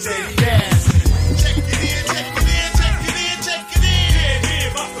 Maria's ready, dancing. Check it in, check it in, check it in, check it in.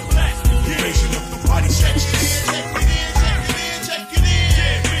 Yeah, about the blast. Invasion of the body, check it in, check it in, check it in, check it in.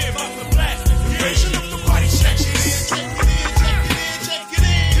 Yeah, about the blast. Invasion of the body, check it in, check it in, check it in, check it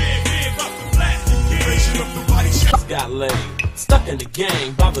in. Yeah, about the blast. Invasion of the body, check it in. Got laid, stuck in the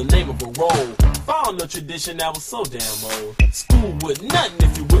game by the name of a role. Found a tradition that was so damn old. School with nothing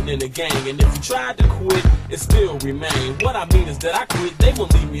if you wasn't in the gang. And if you tried to quit, it still remained. What I mean is that I quit, they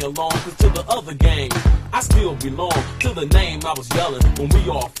won't leave me alone. Cause to the other gang, I still belong. To the name I was yelling when we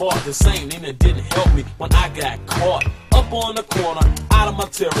all fought. The same name that didn't help me when I got caught. Up on the corner, out of my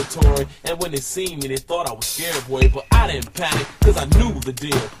territory. And when they seen me, they thought I was scared, boy. But I didn't panic, cause I knew the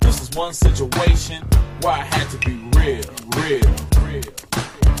deal. This is one situation where I had to be real, real, real.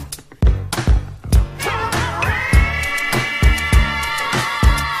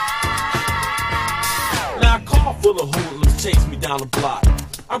 Now a car full of hoodlums chased me down the block.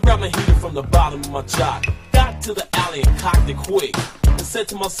 I grabbed my heater from the bottom of my jock. Got to the alley and cocked it quick. And said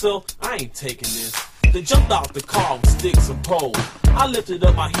to myself, I ain't taking this. They jumped out the car with sticks and poles. I lifted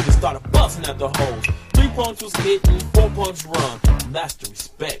up my heat and started busting at the holes. 3 punch was hit and 4 punch run. And that's the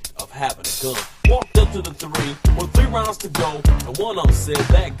respect of having a gun. Walked up to the 3 with 3 rounds to go. And one of them said,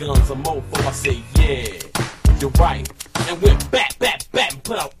 that gun's a mofo. I said, yeah, you're right. And went back, back, back and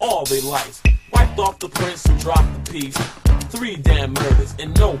put out all their lights. Wiped off the prints and dropped the piece. 3 damn murders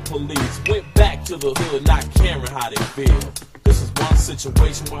and no police. Went back to the hood not caring how they feel. This is one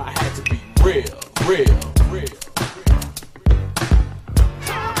situation where I had to be real, real, real.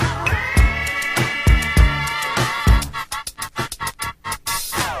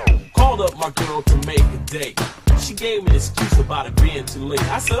 gave me an excuse about it being too late.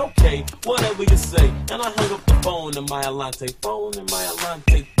 I said, okay, whatever you say. And I hung up the phone in my Alante.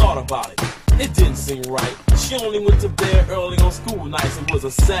 Thought about it. It didn't seem right. She only went to bed early on school nights. It was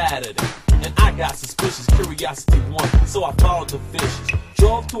a Saturday. And I got suspicious, curiosity won, so I followed the fishes.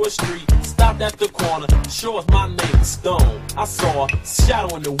 Drove to a street, stopped at the corner, sure as my name was Stone. I saw a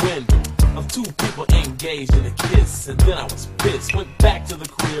shadow in the window of two people engaged in a kiss, and then I was pissed. Went back to the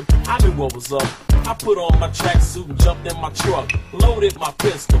crib, I knew what was up. I put on my tracksuit and jumped in my truck, loaded my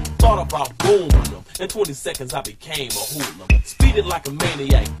pistol, thought about booming them. In 20 seconds I became a hoodlum. Speeded like a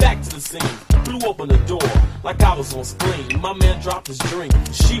maniac, back to the scene, blew open the door like I was on spleen. My man dropped his drink,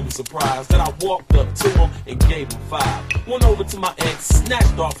 she was surprised that I walked up to him and gave him 5. Went over to my ex,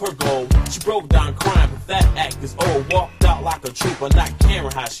 snatched off her gold. She broke down crying, but that act is old. Walked out like a trooper, not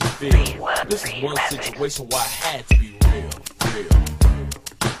caring how she feels. This is one situation where I had to be real.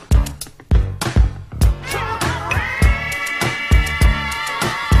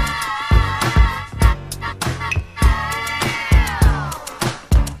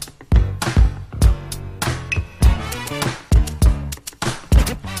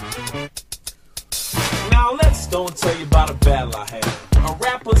 Now let's don't tell you about a battle I had. A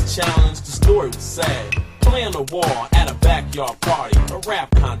rapper's challenge, the story was sad. Playing a war at a backyard party, a rap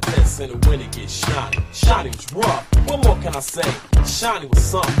contest, and the winner gets Shiny. Shiny was rough, what more can I say? Shiny was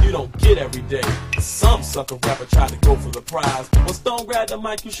something you don't get every day. Some sucker rapper tried to go for the prize. When Stone grabbed the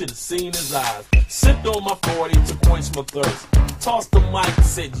mic, you should have seen his eyes. Sipped on my 40 to quench my thirst. Tossed the mic and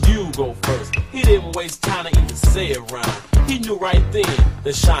said, you go first. He didn't waste time to even say it round. He knew right then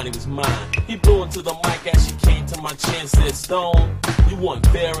that Shiny was mine. He blew into the mic as she came to my chin, said, Stone, you won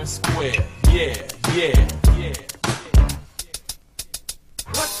fair and square. Yeah.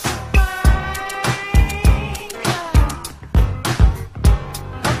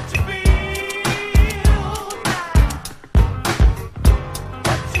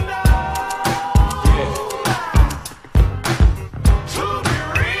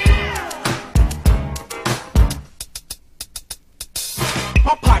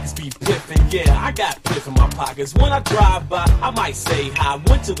 Yeah, I got piff in my pockets. When I drive by, I might say hi.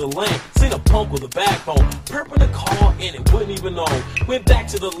 Went to the lane, seen a punk with a backbone. Perp in the car and it wouldn't even know. Went back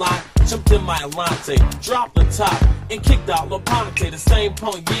to the lot, jumped in my Alante, dropped the top and kicked out Lil Ponte. The same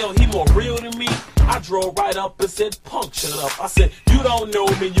punk yelled, he more real than me. I drove right up and said, punk, shut up. I said, you don't know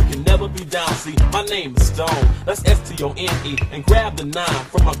me, you can never be down. See, my name is Stone, that's S-T-O-N-E. And grabbed the 9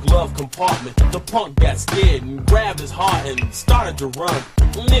 from my glove compartment. The punk got scared and grabbed his heart and started to run.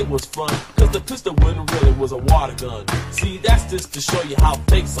 And it was fun, cause the pistol wouldn't really was a water gun. See, that's just to show you how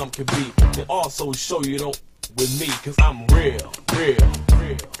fake some can be. And also show you don't with me, cause I'm real.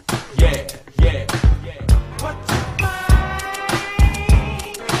 Yeah. What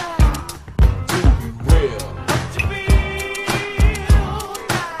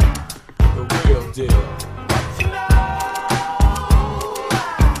you deal.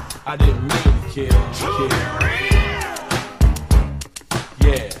 I didn't mean to kill.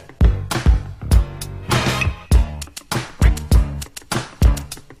 Yeah.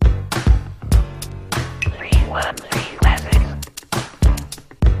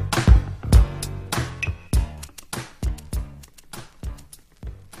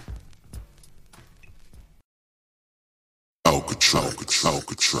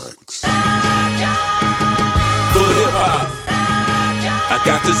 Alcatraz. For hip hop, I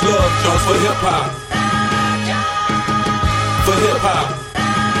got this love joint for hip hop. For hip hop,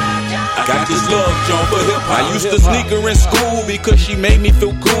 I got this love joint for hip hop. I used to sneak her in school because she made me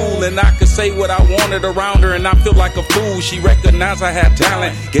feel cool, and I could say what I wanted around her and I feel like a fool. She recognized I had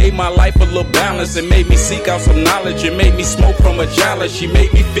talent, gave my life a little balance, and made me seek out some knowledge, and made me smoke from a chalice. She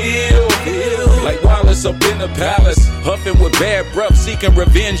made me feel like Wallace up in the palace, huffing with bad breath, seeking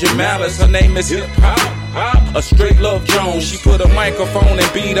revenge and malice. Her name is hip hop, a straight love Jones. She put a microphone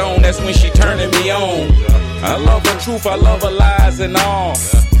and beat on, that's when she turning me on. I love her truth, I love her lies and all.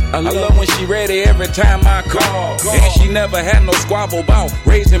 I love when she ready every time I call. And she never had no squabble about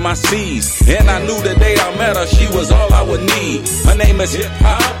raising my C's. And I knew the day I met her, she was all I would need. Her name is hip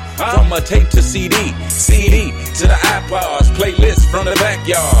hop, from a tape to CD, CD to the iPods, playlist from the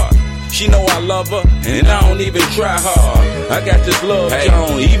backyard. She know I love her, and I don't even try hard. I got this love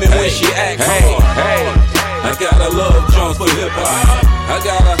Joan, even when she act hard. I got a love Joan for hip hop. I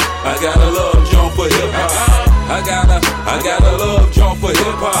got a love Joan for hip hop. I got a love Joan for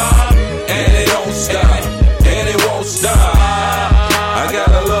hip hop. And it don't stop, and it won't stop. I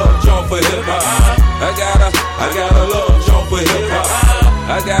got a love Joan for hip hop. I got a love Joan for hip hop.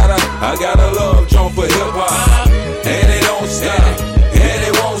 I got a love Joan for hip hop. And it don't stop.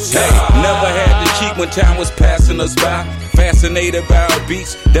 Hey, never had to cheat when time was passing. passing us by. Fascinated by her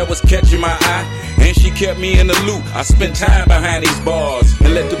beats that was catching my eye. And she kept me in the loop. I spent time behind these bars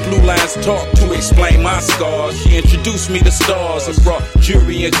and let the blue lines talk to explain my scars. She introduced me to stars and brought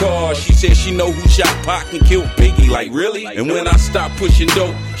jewelry and cars. She said she know who shot Pac and killed Biggie. Like, really? And when I stopped pushing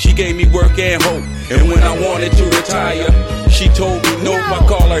dope, she gave me work and hope. And when I wanted to retire, she told me no. I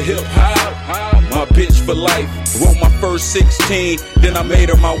call her hip hop, my bitch for life. Wrote my first 16, then I made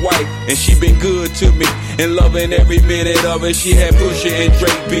her my wife. And she been good to me and loving every minute of it. She had Pusha and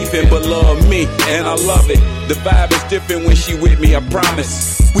Drake beefing, but love me, and I love it. The vibe is different when she with me, I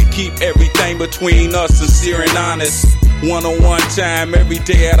promise. We keep everything between us sincere and honest. One-on-one time every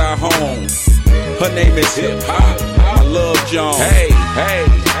day at our home. Her name is Hip Hop. I love Jones. Hey,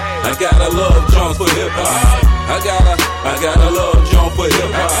 I gotta love Jones for hip hop. I gotta love Jones for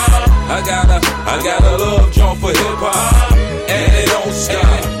hip hop. I gotta love Jones for hip hop. And it don't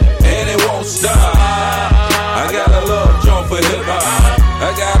stop, and it won't stop. I gotta love Jones for hip hop.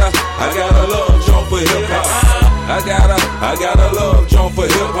 I gotta love Jones for hip hop. I gotta love Jones for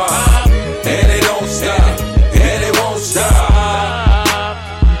hip hop. And it don't stop, and it won't stop.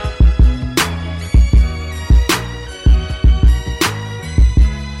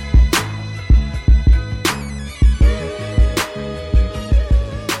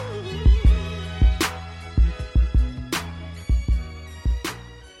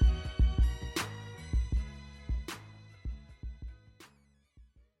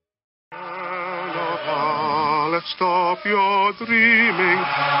 Stop your dreaming,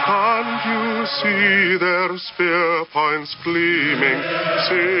 can't you see their spear points gleaming?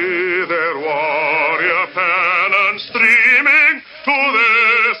 See their warrior pennons streaming to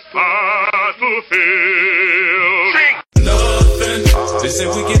this battlefield. Nothing, they said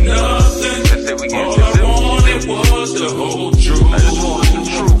we get nothing. All I wanted was the whole truth.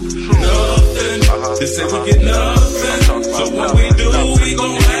 Nothing, they said we get nothing. So what we do, we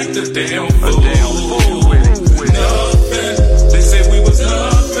gon' act a damn fool. Nothing, they say we was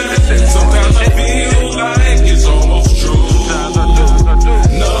nothing. Sometimes I feel like it's almost true.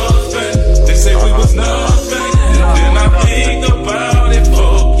 Nothing, they say we was nothing. Then I think about it,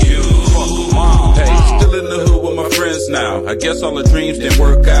 fuck you. Hey, still in the hood with my friends now. I guess all the dreams didn't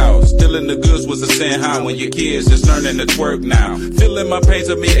work out. Still in the goods was a sin high when your kids is learning to twerk now. Feeling my pains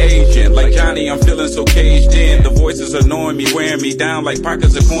of me aging. Like Johnny, I'm feeling so caged in. The voices annoying me, wearing me down like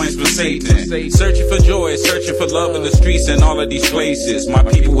pockets of coins from Satan. Searching for joy, searching for love in the streets and all of these places. My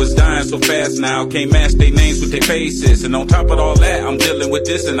people was dying so fast now, can't match their names with their faces. And on top of all that, I'm dealing with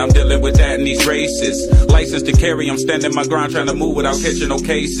this and I'm dealing with that in these races. License to carry, I'm standing my ground trying to move without catching no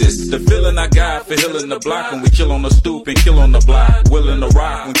cases. The feeling I got for healing the block when we chill on the stoop and kill on the block. Willing to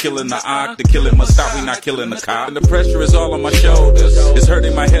rock when killing the ock. The killing must stop, we not killing the cop. And the pressure is all on my shoulders. It's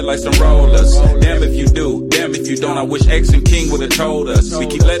hurting my head like some rollers. Damn if you do, damn if you don't. I wish X and King would've told us. We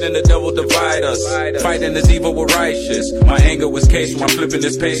keep letting the devil divide us. Fighting this evil with righteous. My anger was case, so I'm flipping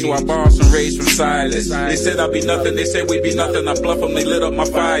this pace, so I borrowed some rage from Silas. They said I'd be nothing, they said we'd be nothing. I bluff them, they lit up my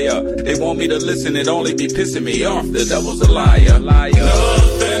fire. They want me to listen, it only be pissing me off. The devil's a liar.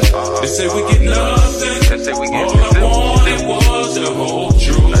 Nothing, they say we get nothing. All I wanted was the whole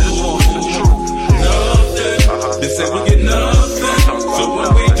truth. Nothing, they say we get nothing. So what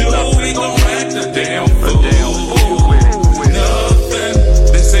we do, we gon' act a damn fool. Nothing,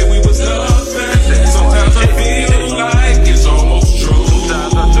 they say we was nothing. Sometimes I feel like it's almost true.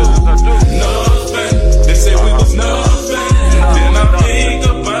 Nothing, they say we was nothing. Then I think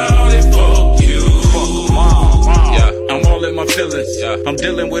about it, fuck you. Yeah, I'm all in my feelings. I'm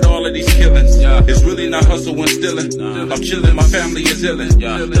dealing with all of these killings. It's really not hustle and stealing. I'm chilling, my family is illin'.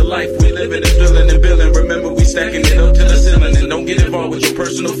 The life we living is filling and billing. Remember we stacking it up to the ceiling. And don't get involved with your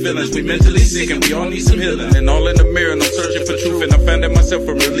personal feelings. We mentally sick and we all need some healing. And all in the mirror and I'm searching for truth. And I found that myself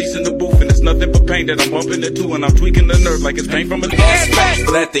from releasing the booth. And it's nothing but pain that I'm bumping it to. And I'm tweaking the nerve like it's pain from a gas mask.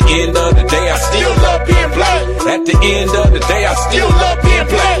 But at the end of the day I still love being black. At the end of the day I still love being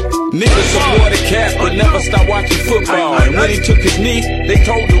black. Niggas supported Cap but never stopped watching football. And when he took his knee, they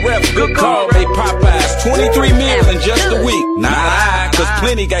told the ref, good call, they Popeyes. 23 meals in just a week. Not I, cause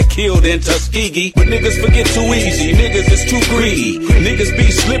plenty got killed in Tuskegee. But niggas forget too easy, niggas is too greedy. Niggas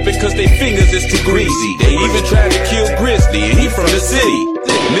be slipping cause their fingers is too greasy. They even tried to kill Grizzly and he from the city.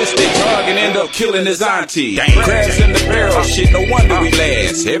 Missed their target and end up killing his auntie. Crabs in the barrel, shit, no wonder we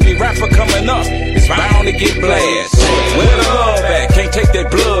last. Every rapper coming up is bound to get blast. Where the love at? Can't take that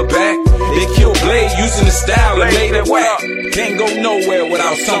blood back. They killed Blade using the style and made it whack. Can't go nowhere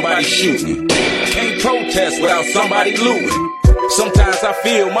without somebody shooting. Can't protest without somebody looting. Sometimes I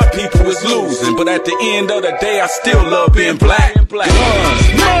feel my people is losing, but at the end of the day I still love being black. Guns,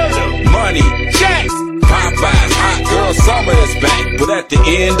 murder, money, checks, Popeyes, girl summer is back, but at the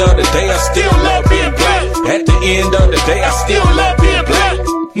end of the day I still love being black. At the end of the day I still love being black.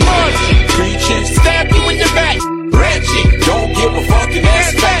 Marching, preaching, stab you in the back. Ratchet, don't give a fuck and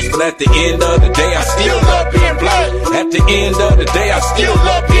that's facts. But at the end of the day I still love being black. At the end of the day I still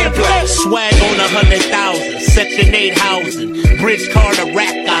love being black. Swag on 100,000, Section 8 housing, bridge car to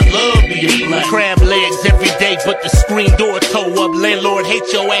rack, I love being black. Crab legs every day, but the screen door toe up. Landlord hate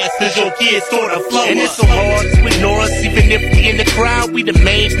your ass cause your kids store the flow. And it's so hard to ignore us, even if we in the crowd. We the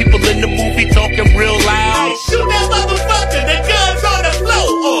main people in the movie talking real loud. Hey, shoot that motherfucker, the guns on the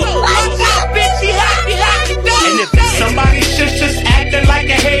floor. Watch out, bitch, he happy dog. And if somebody just acting like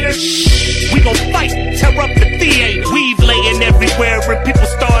a hater, we gon' fight, tear up the theater. Weave laying everywhere and people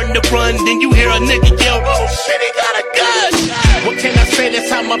starting to run. Then you hear a nigga yell, oh shit, he got a gun. What can I say, that's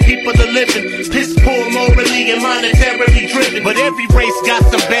how my people are living. Piss poor, morally and monetarily driven. But every race got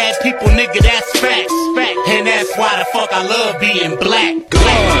some bad people, nigga, that's facts. And that's why the fuck I love being black.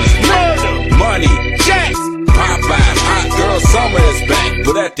 Guns, murder, money, checks, Popeyes, hot girl summer is back.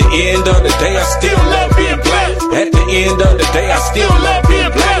 But at the end of the day I still love being black. At the end of the day I still love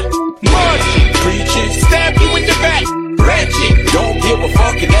being black. Marching, preaching, stab you in the back. Ratchet, don't give a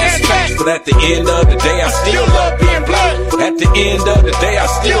fuck and that's facts. But at the end of the day I still love being black. At the end of the day I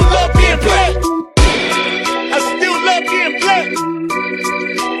still love being black. I still love being black.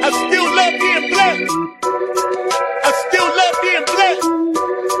 I still love being black. I still love being black.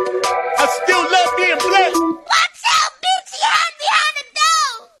 I still love being black. Watch out, bitch! He hide behind the door!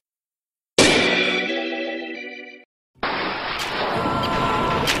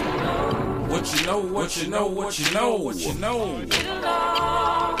 What you know, what you know, what you know, what you know.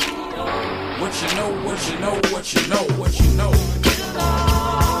 What you know, what you know, what you know, what you know.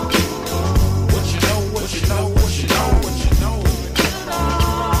 What you know, what you know, what you know, what you know.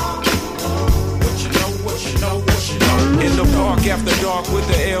 What you know, what you know, what you know. In the park after dark with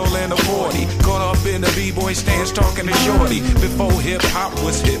the L and a 40. Caught up in the B-boy stands talking to shorty. Before hip-hop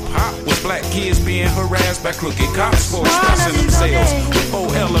was black kids being harassed by crooked cops for expressing themselves with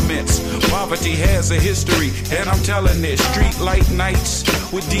 4 elements. Poverty has a history, and I'm telling it. Street light nights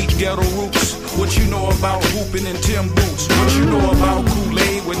with deep ghetto roots. What you know about hooping in Tim boots? What you know about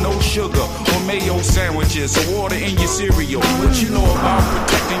Kool-Aid with no sugar or mayo sandwiches or water in your cereal? What you know about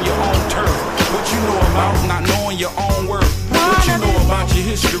protecting your own turf? What you know about not knowing your own worth? What you know about your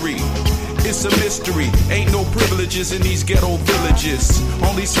history? It's a mystery. Ain't no privileges in these ghetto villages.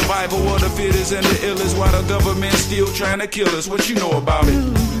 Only survival of the fittest and the illest, while the government still trying to kill us. What you know about it?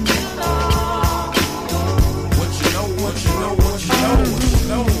 What you know, what you know, what you know, what you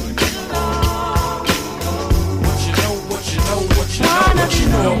know. What you know, what you know, what you know. What you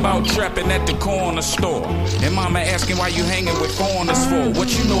know about trapping at the corner store? And mama asking why you hanging with foreigners for? What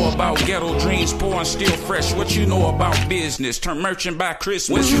you know about ghetto dreams pouring still fresh? What you know about business? Turn merchant by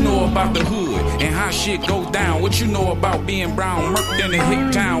Christmas. What you know about the hood and how shit goes down? What you know about being brown, murked in a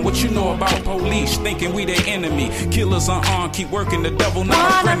hick town? What you know about police thinking we their enemy? Killers unarmed, keep working the devil, not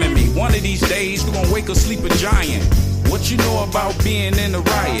a frenemy. One of these days we gon' wake up sleeping giant. What you know about being in the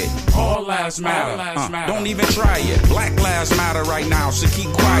riot? All lives matter. Don't even try it. Black lives matter right now, so keep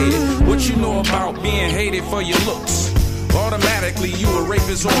quiet. What you know about being hated for your looks? Automatically you a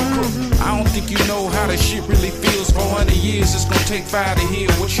rapist or a crook. I don't think you know how the shit really feels. 400 years it's gonna take 5 to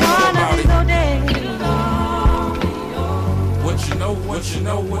heal. What you know about it? What you know, what you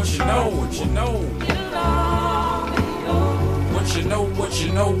know, what you know, what you know. What you know, what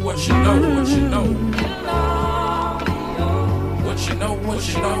you know, what you know, what you know. What you know, what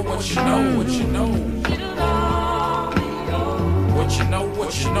you know, what you know, what you know. What you know,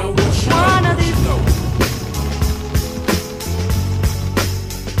 what you know, what you know, what you know.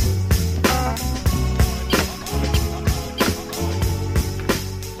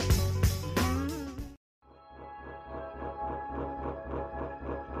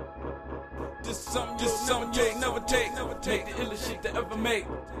 This something you'll never take. Make the illest shit to ever make.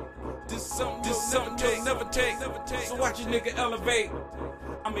 This something you'll never take. So watch a nigga elevate.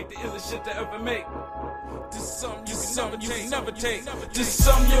 I make the illest shit to ever make. This something you can never take. This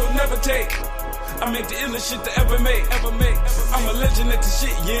something you'll never take. I make the illest shit to ever make. I'm a legend at the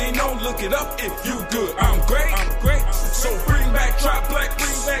shit. You ain't know, look it up if you good. I'm great. So bring back Trap Black.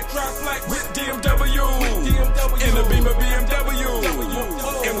 With DMW. In the Beamer BMW.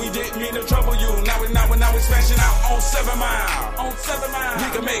 And we didn't mean to trouble you. Now we smashing out on 7 Mile. We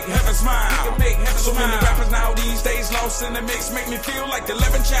can make heaven smile. So many rappers now these days lost in the mix. Make me feel like the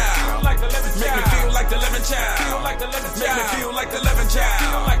 11th child. Make me feel like the 11th child. Make me feel like the 11th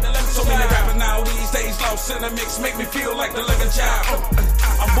child. So many rappers now these days lost in the mix. Make me feel like the 11th child.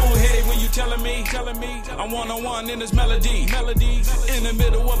 I'm bullheaded when you telling me I'm one-on-one in this melody. In the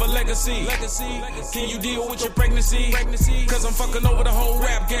middle of a legacy. Can you deal with your pregnancy? Cause I'm fucking over the whole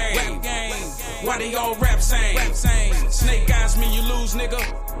rap game. Why they all rap same? Snake eyes mean you lose, nigga.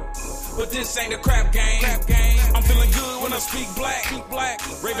 But this ain't a crap game. I'm feeling good when I speak black.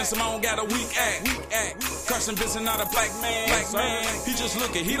 Raven Simone got a weak act. Carson Benson not a black man. He just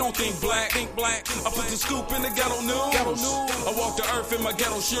looking, he don't think black. I put the scoop in the ghetto news. I walk the earth in my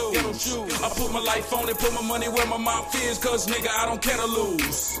ghetto shoes. I put my life on it, put my money where my mouth is. Cause nigga, I don't care to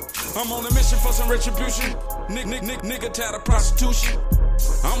lose. I'm on a mission for some retribution. Nigga tired of prostitution.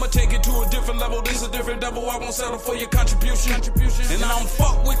 I'ma take it to a different level. This a different devil. I won't settle for your contribution. And I don't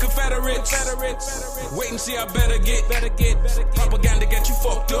fuck with Confederates. Wait and see, I better get. Propaganda got you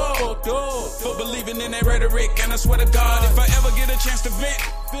fucked up for believing in that rhetoric. And I swear to God, if I ever get a chance to vent,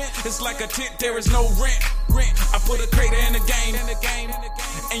 it's like a tent, there is no rent. I put a crater in the game,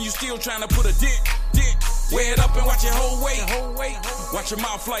 and you still trying to put a dent. Wear it up and watch your whole weight. Watch your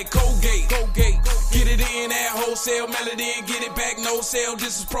mouth like Colgate. Get it in that wholesale melody and get it back, no sale.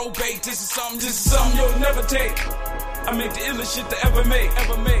 This is probate. This is something you'll never take. I make the illest shit to ever make.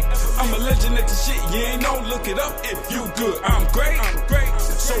 I'm a legend at the shit. You ain't no look it up if you good. I'm great.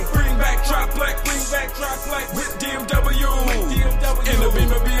 So bring back Triplex. With DMW. In the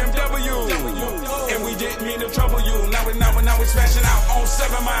Beamer BMW. And we didn't mean to trouble you. Now we smashing out on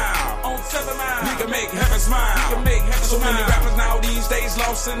 7 Mile. We can make heaven smile. So many rappers now these days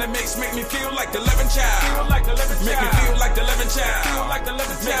lost in the mix. Make me feel like the 11th child. Make me feel like the 11th child.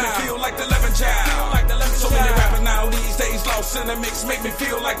 Make me feel like the 11th child. So many rappers now these days lost in the mix. Make me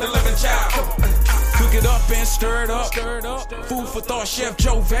feel like the 11th child. Cook it up and stir it up. Food for thought, Chef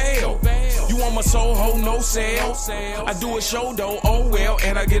Joe Vale. You want my soul, ho, no sale. I do a show though, oh well.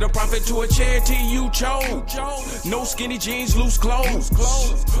 And I get a profit to a charity you chose. No skinny jeans, loose clothes.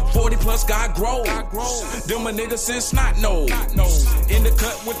 40 plus God grows. Them a nigga since snot nose. In the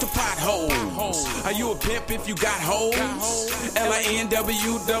cut with the potholes. Are you a pimp if you got hoes?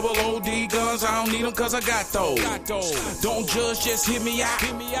 LINWOOD guns, I don't need them cause I got those. Don't judge, just hear me out.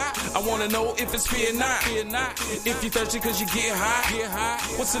 I wanna know if it's fear not. If you thirsty cause you get hot.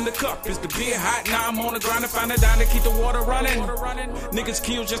 What's in the cup? Is the beer hot? Now I'm on the grind to find a dime to keep the water running. Niggas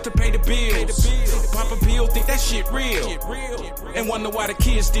kill just to pay the bills. Pop a pill, think that shit real. And wonder why the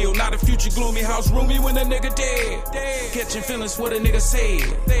kids still not a future gloomy house roomy when a nigga dead. Catching feelings what a nigga said.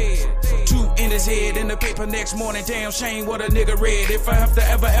 2 in his head in the paper next morning. Damn shame what a nigga read. If I have to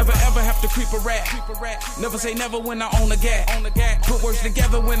ever have to creep a rap. Never say never when I own a gat. Put words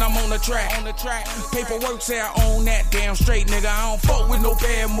together when I'm on the track. Paperwork say I own that. Damn straight nigga, I don't fuck with no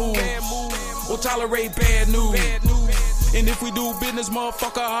bad moves or tolerate bad news. And if we do business,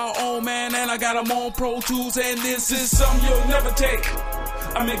 motherfucker, our own man. And I got them on Pro Tools, and this is something you'll never take.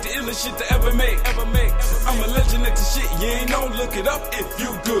 I make the illest shit to ever make. I'm a legend at the shit. You ain't no look it up if you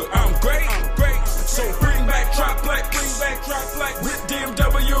good. I'm great. So bring back Triplex. With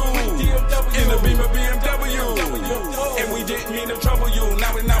DMW. In the Beamer BMW. And we didn't mean to trouble you.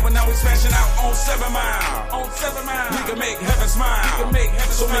 Now we smashing out on 7 Mile. We can make heaven smile.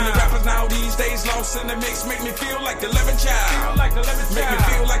 So many rappers now these days lost in the mix. Make me feel like the 11th child. Make me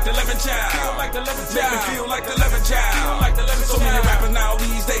feel like the 11th child. Make me feel like the 11th child. So many rappers now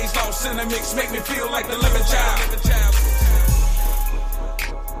these days lost in the mix. Make me feel like the 11th child.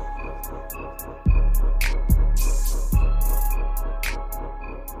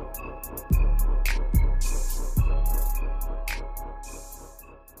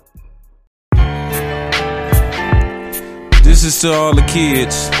 This is to all the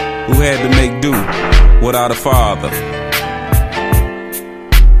kids who had to make do without a father.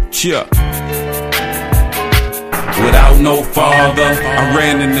 Chuck. Without no father, I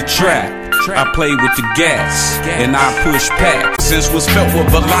ran in the trap. I played with the gas, and I pushed packs. Since was felt with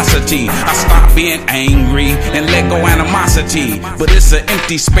velocity, I stopped being angry and let go animosity. But it's an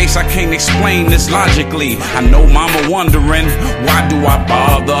empty space, I can't explain this logically. I know mama wondering, why do I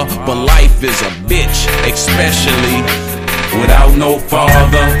bother? But life is a bitch, especially without no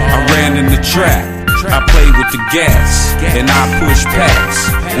father. I ran in the trap. I played with the gas, and I pushed packs.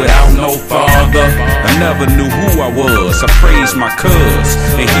 Without no father, I never knew who I was. I praised my cuz,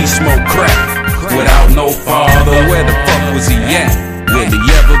 and he smoked crack. Without no father, where the fuck was he at? Will he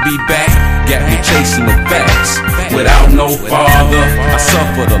ever be back? Got me chasing the facts. Without no father, I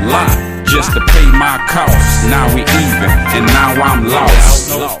suffered a lot just to pay my costs. Now we even, and now I'm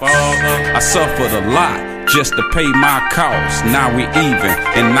lost. I suffered a lot just to pay my costs. Now we even,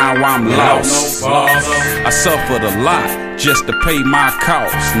 and now I'm lost. I suffered a lot just to pay my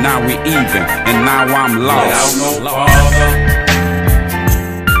costs. Now we even, and now I'm lost.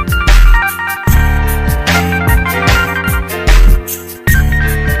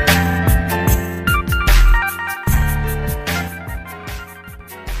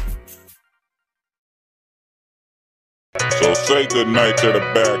 say goodnight to the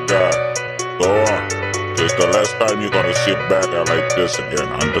bad guy. Go on. It's the last time you're gonna sit back out like this again.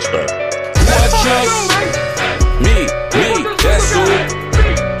 Understand? Who I trust? Me, that's who.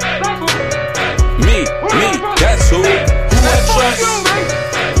 Me, that's who. Who I trust?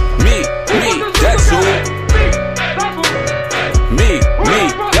 Me, that's who. Me,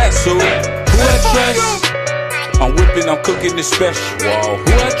 that's who. Who I trust? I'm whipping, I'm cooking this special. Whoa.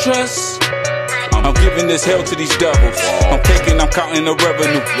 Who I trust? I'm giving this hell to these devils. I'm taking, I'm counting the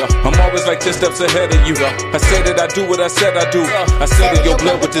revenue. I'm always like 10 steps ahead of you. I said that I do what I said I do. I said in your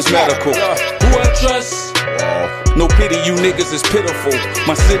blood with this medical. Who I trust? No pity, you niggas is pitiful.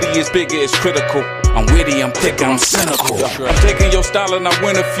 My city is bigger, it's critical. I'm witty, I'm thick, I'm cynical. I'm taking your style and I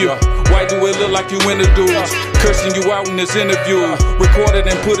win a few. Why do it look like you interludes? Cursing you out in this interview. Recorded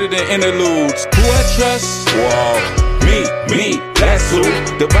and put it in interludes. Who I trust? Whoa. Me, that's who.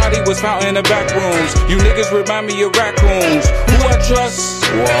 The body was found in the back rooms. You niggas remind me of raccoons. Who I trust?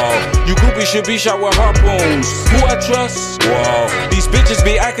 Whoa. You groupies should be shot with harpoons. Who I trust? Whoa. These bitches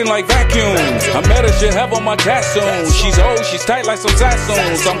be acting like vacuums. I met her, she'll have on my tattoos. She's old, she's tight like some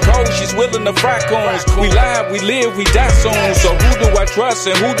Sassoons. I'm cold, she's willing to frack cones. We live, we live, we die soon. So who do I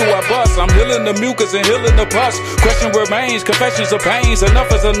trust and who do I bust? I'm healing the mucus and healing the pus. Question remains, confessions of pains. Enough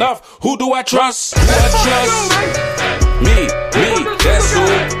is enough. Who do I trust? Who I trust? Me, that's who.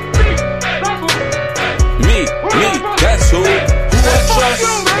 Me, that's who. Who I trust?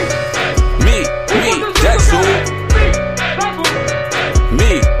 Me, that's who.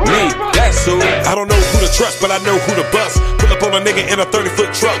 Me, that's who. I don't know who to trust, but I know who to bust. Pull up on a nigga in a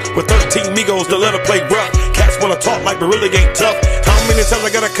 30-foot truck with 13 Migos to let her play rough. Cats wanna talk like but really ain't tough. How many times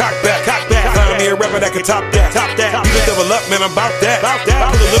I gotta cock back? Find me a rapper that can top that. You the devil up, man, I'm about that.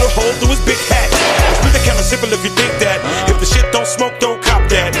 Put a little hole through his big hat. Split the camera simple if you think that. If the shit don't smoke, don't cop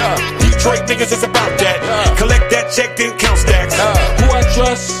that. Detroit niggas is about that. Collect that check, then count stacks. Who I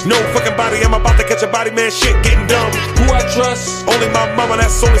trust? No fucking body, I'm about to catch a body, man, shit getting dumb. Who I trust? Only my mama,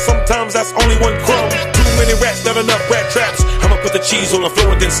 that's only sometimes, that's only one crumb. Too many rats, not enough rat traps. I'ma put the cheese on the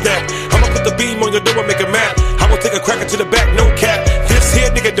floor and then snap. I'ma put the beam on your door and make a map. I'ma take a cracker to the back, no cap. This here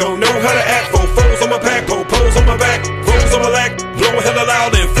nigga don't know how to act. Foes on my pack, pose on my back. Foes on my lack, blowing hella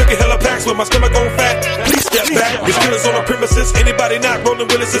loud and flicking hella packs with my stomach on fat. Please step back, there's killers on the premises. Anybody not rolling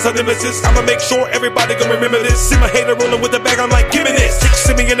with us is a nemesis. I'ma make sure everybody gon' remember this. See my hater rolling with the bag, I'm like, give me this.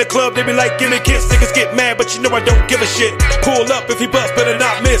 See me in the club, they be like, give me a kiss. Niggas get mad, but you know I don't give a shit. Pull up if he bust, better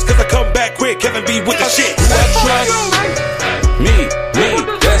not miss. Cause I come back quick, Kevin B with the shit. Who I trust? Me,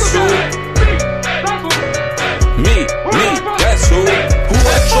 that's who. Me, that's who. Who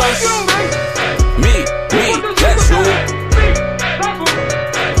I trust? Me, that's who.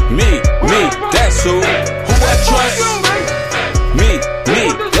 Me, that's who. Who I trust? Me,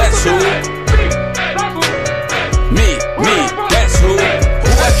 that's who. Me, that's who.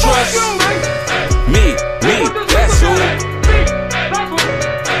 Who I trust? Me, that's who.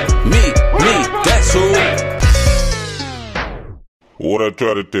 Me, that's who. What I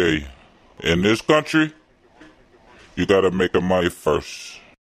try to tell you, in this country, you gotta make the money first.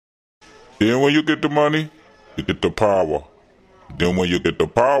 Then when you get the money, you get the power. Then when you get the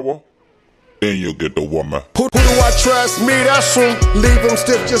power, then you get the woman. Who do I trust? Me, that's who. Leave him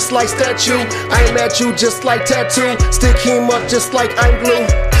stiff just like statue. Aim at you just like tattoo. Stick him up just like I'm glue.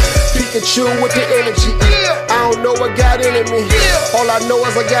 Pikachu with the energy. I don't know what got into me. All I know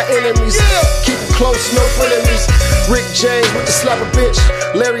is I got enemies. Keep it close, no frenemies. Rick James with the slapper bitch.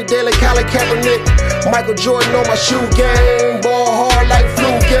 Larry Daly, Colin Kaepernick. Michael Jordan on my shoe game. Ball hard like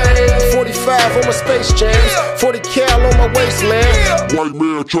flu game. 45 on my Space Jams. 40 cal on my waist, man. White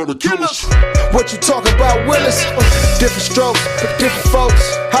man trying to kill us. What you talking about, Willis? Different strokes, different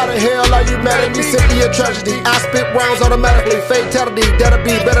folks. How the hell are you mad at me? Simply a tragedy. I spit rounds automatically. Fatality, that'll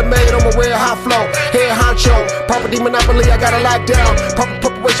be better made on my red high flow. Head honcho, property monopoly, I got a lockdown. Proper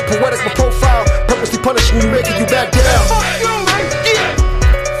preparation, poetic, my profile. Purposely punishing you, making you back down. Fuck you, man. Yeah.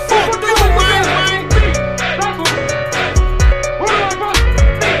 Fuck you, man.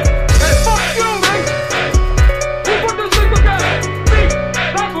 Hey, fuck you, man. Who put this thing together?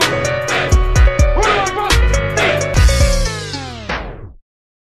 Who do I fuck?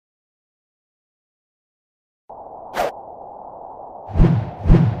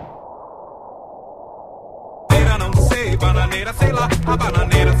 Não sei, bananeira, sei lá, a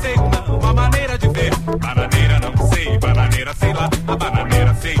bananeira sei não, a maneira de ver. Bananeira não sei, bananeira sei lá, a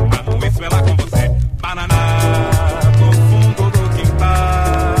bananeira sei não, isso é lá com você. Bananá no fundo do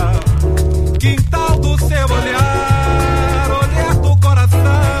quintal, quintal do seu olhar, olhar do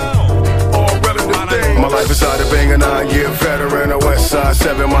coração. My life is out of being a 9-year veteran of West West side,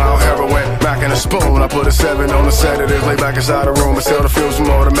 7 Mile heroin, back in a spoon. I put a 7 on the sedatives, lay back inside the room and sell the fumes from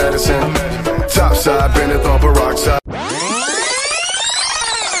all the medicine. Top side, bend it, thump a rock side.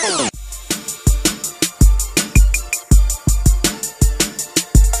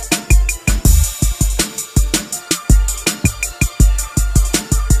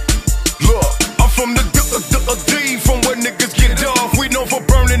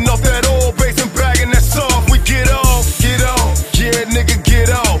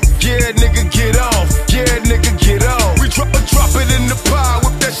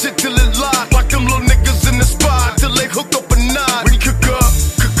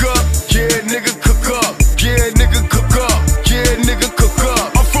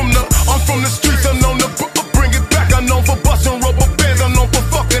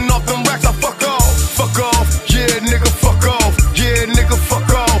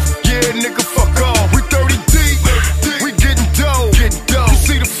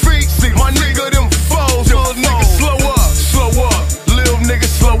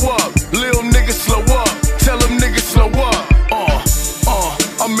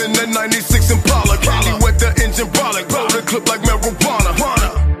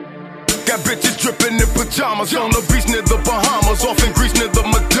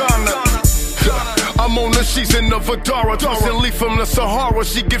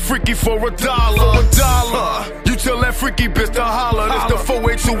 She get freaky for $1. You tell that freaky bitch to holler. It's the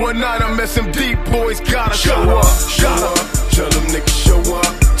 48219. I'm SMD boys gotta show up. Tell them niggas show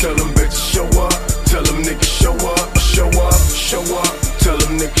up. Tell them bitches show up. Tell them niggas show up. Show up. Show up. Tell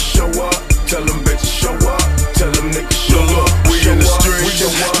them niggas show up. Tell them bitches show up. Tell them niggas show up. We in the streets.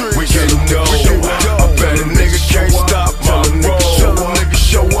 We getting dough. I bet a nigga can't stop my roll. Tell them niggas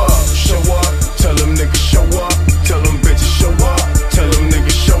show up. Show up. Tell them niggas show up. Tell them bitches show up. Tell them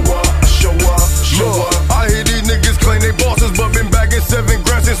niggas show up, show up, show up. I hear these niggas claim they bosses, but been back in 7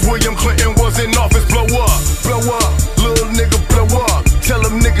 grand since William Clinton was in office. Blow up, little nigga blow up. Tell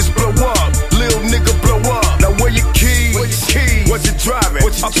them niggas blow up, little nigga blow up. Now where your keys? What you driving?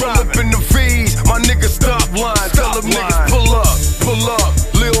 I pull up in the V's, my niggas stop line. Tell them niggas pull up,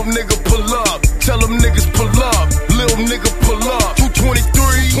 little nigga pull up. Tell them niggas pull up, little nigga pull up.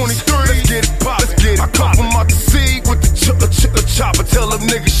 223, let's get it pop, I cop them out the seat with the chopper. Tell them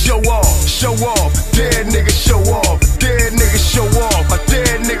niggas show off, dead niggas show off, dead niggas show off, a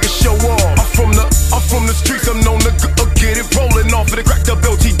dead nigga show off. I'm from the streets, I'm known to get it rolling off of the cracked up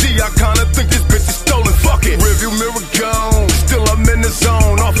LTD. I kinda think this bitch is stolen, fuck it. Rearview mirror gone, still I'm in the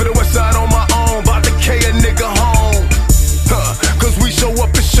zone. Off of the west side on my own, bout to K a nigga home. Cause we show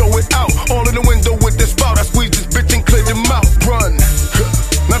up and show it out. All in the window with the spout, I squeeze this bitch and clear them out. Run.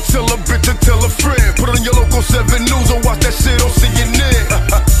 Now tell a bitch and tell a friend. Put on your local 7 News or watch that shit on CNN.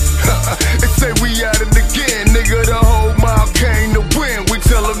 They say we at it again. Nigga, the whole mile came to win. We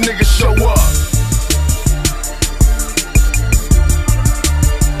tell them niggas show up.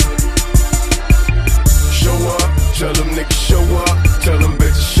 Show up. Tell them niggas show up. Tell them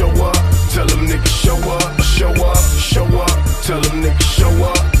bitches show up. Tell them niggas show up. Show up. Show up. Tell them niggas show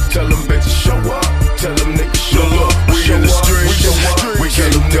up. Tell them bitches show up. Tell them niggas show up. We in the streets. We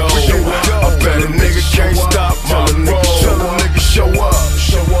getting dough. I bet a nigga can't stop my roll. Tell them niggas show up.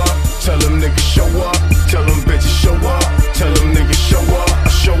 Tell them niggas show up. Tell them bitches show up. Tell them niggas show up.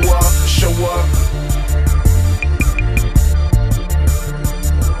 Show up.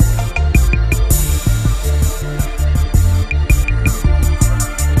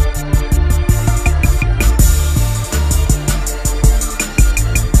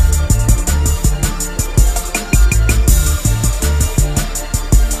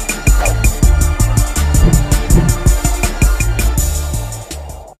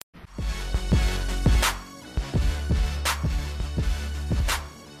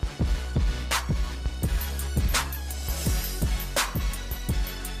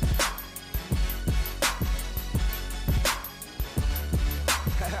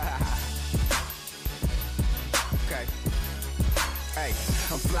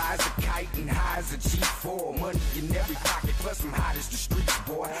 I'm fly as a kite and high as a G4. Money in every pocket, plus I'm hot as the streets,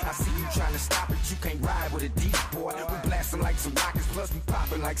 boy. I see you trying to stop it, you can't ride with a deep boy. We blasting like some rockets, plus we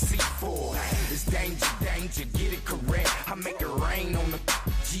popping like C4. It's danger, danger, get it correct. I make it rain on the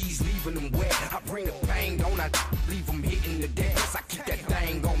G's, leaving them wet. I bring the pain, don't I leave them hitting the deck. Plus I keep that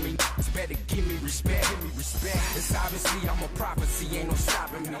thing on me, it's better give me respect. It's obviously I'm a prophecy, ain't no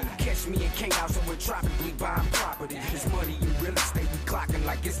stopping me. Catch me in chaos or we're tropically buying property. It's money in real estate, we clocking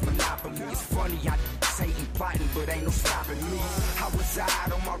like it's monopoly. It's funny, I say ain't plotting, but ain't no stopping me. I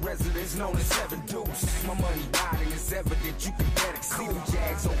reside on my residence known as 7 Deuce. My money riding is evident, you can better see the jazz.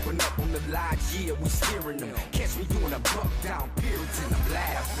 bags open up on the lodge, yeah, we steering them. Catch me doing a buck down Puritan, I'm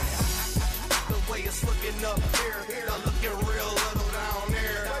laughing. The way it's looking up here, they're looking real little down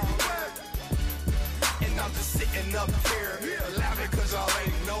there. And I'm just sitting up here, laughing cause y'all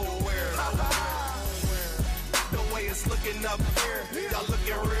ain't nowhere. The way it's looking up here, y'all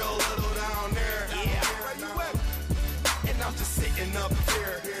looking real little down there. Yeah. And I'm just sitting up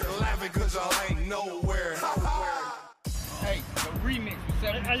here, laughing cause y'all ain't nowhere. Hey, the remix for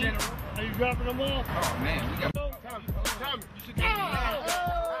 7 General. Are you dropping them off? Oh man, we got Tommy, you should get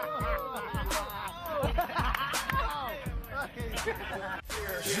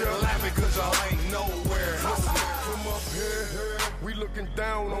You're laughing cause y'all ain't nowhere. From up here, we looking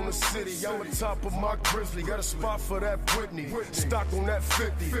down on the city. I'm on top of my grizzly. Got a spot for that Whitney. Stock on that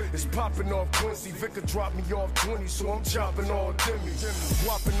 50. It's popping off Quincy. Vicar dropped me off 20, so I'm chopping all Demi.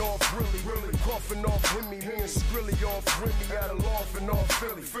 Whopping off really. Coughing off Remy. Me and Skrilly off Remy. At a loft and off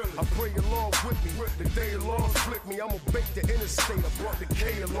Philly. I pray along with me. The day along flip me. I'ma bake the interstate. I brought the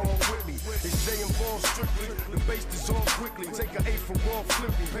K along with me. They stay involved strictly. The bass is on quickly. Take an 8 for raw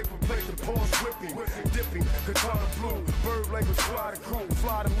flipping. Paper plate, the pause whipping. Dipping, katana blue. Bird language, fly the crew.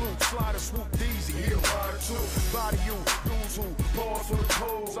 Fly the loop, slide the swoop, easy. Here, ride too. Body you, dudes who pause for the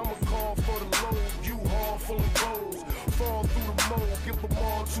pose. I'ma call for the load. You haul full of goals. Fall through the mold. Give them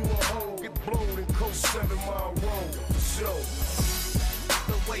all to a hole. Get blown in coast 7 Mile Road. So,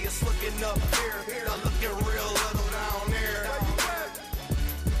 the way it's looking up here, y'all looking real little down there.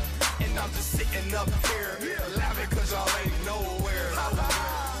 And I'm just sitting up here, laughing cause y'all ain't nowhere.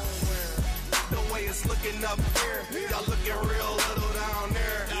 The way it's looking up here, y'all looking real little down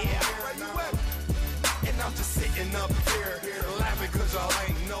there. Yeah. And I'm just sitting up here, laughing cause y'all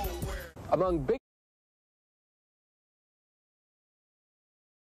ain't nowhere. Among big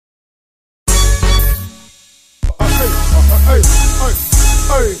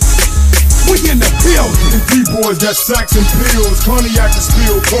Hey, we in the building. And D-boys got sacks and pills, cognac and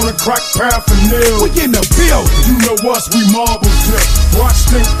spill, corner crack paraphernalia. We in the building. You know us, we marble dip. Watch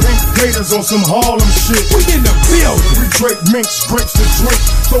stink pink gators on some Harlem shit. We in the building. We Drake minks, grapes to drink.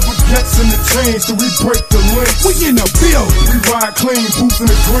 Throw baguettes in the chains till we break the links. We in the building. We ride clean, boots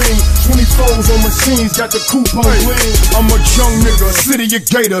in the green. 24s on machines, got the coupe on lean. I'm a young nigga, city of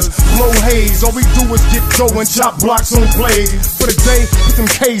gators, blow haze. All we do is get dough and chop blocks on blades. For the day, put them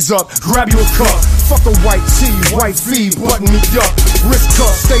K's up, grab you a cup. Fuck a white tee, white V, button me up. Wrist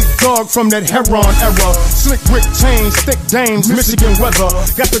cuff, stay dog from that Heron era. Slick brick chains, thick dames, Michigan weather.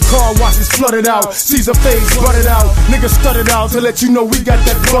 Got the car washes flooded out, Caesar face butted out. Niggas studded out to let you know we got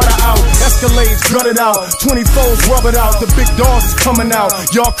that butter out. Escalades gutted out, 24s rubbered out. The big dogs is coming out,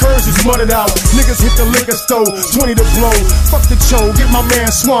 y'all curves is mudded out. Niggas hit the liquor store, 20 to blow. Fuck the cho, get my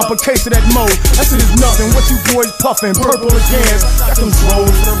man Swamp a case of that mo. That shit is nothing, what you boys puffin', purple again. Got them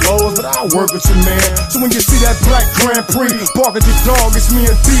rolls for the lows, but I'll work with you, man. So when you see that black Grand Prix, bark at your dog, it's me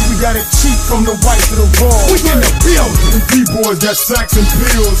and D, we got it cheap from the white to the raw. We in the building. And D-boys got sacks and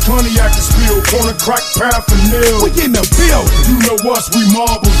pills, cognac and spill, corner crack paraphernalia. We in the building. You know us, we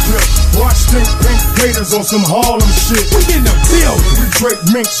marble dip. Watch stink pink gators on some Harlem shit. We in the building. We Drake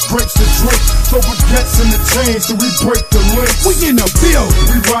minks, grapes to drink. Throw baguettes in the chains till we break the links. We in the building.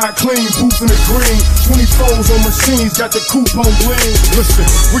 We ride clean, boots in the green. 24s on machines, got the coupe on lean. Listen,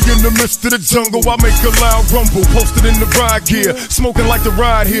 we in the midst of the jungle, I make a loud rumble. Posted in the ride gear, smoking like the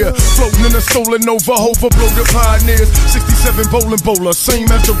ride here. Floating in a stolen Nova, Hova, blow the pioneers. 67 bowler,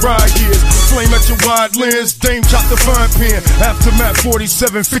 same as the ride years. Flame at your wide lens, Dame chop the fine pen. Aftermath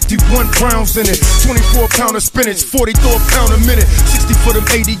 47, 51 rounds in it. 24 pound of spinach, 40 throw a pound a minute. 60 for them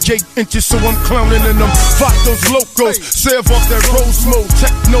 88 inches, so I'm clowning in them. Fuck those locos, serve off that rose smoke.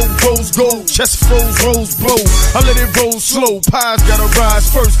 Techno, rose gold, chest froze, rose blow. I let it roll slow, pies gotta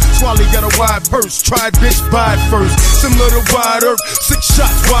rise first. Swally got a wide purse, tried bitch, buy it first. Similar to wide earth, 6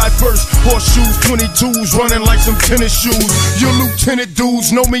 shots wide burst. Horseshoes, 22s, running like some tennis shoes. Your lieutenant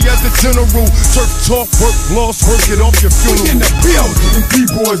dudes know me as the general. Turf talk, work, lost, work it off your funeral. We in the building. And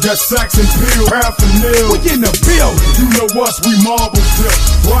D-boys got sacks and pills, paraphernalia. We in the building. You know us, we marble dip.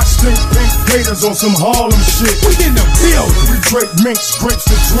 Watch stink pink gators on some Harlem shit. We in the building. We Drake minks, grapes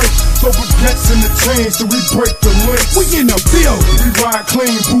to drink. Throw baguettes in the chains till we break the links. We in the building. We ride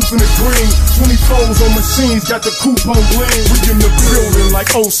clean, boots in the green. 24s on machines, got the coupe on lean. We in the building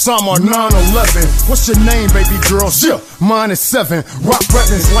like Osama 9/11. What's your name, baby girl? Yeah, mine is 7. Rock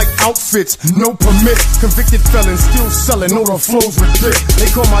weapons like outfits, no permit. Convicted felons still selling, know the flows with dick. They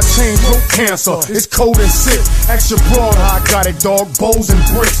call my pain, throat cancer. It's cold and sick. Extra broad, how I got it, dog. Bows and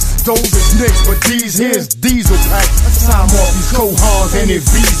bricks. Those is nicks, but these here's diesel pack. Time off these Kohans and their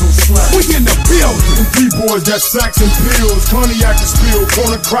diesel slack. We in the building. And B-boys, that sacks and pills. Cognac and spill.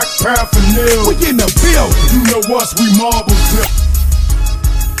 Corner crack paraphernalia. We in the building. You know us, we marble dip.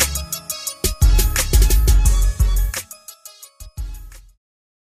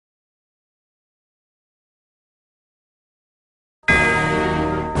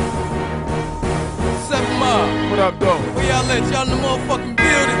 What up, though? We y'all let y'all in the motherfucking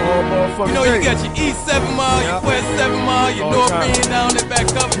building. You know, you got your East 7 Mile, your West 7 Mile, your North End down there back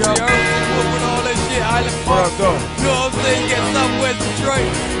up to your Earth with all that shit, Island Park. You know what I'm saying? You got Southwest Detroit.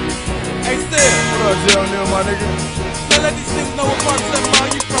 Hey, Steph. What up, Jill Neal, my nigga? Man, let these niggas know what part 7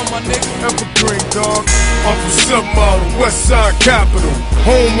 Mile you from, my nigga. Evergreen, dog. I'm from 7 Mile, the West Side capital.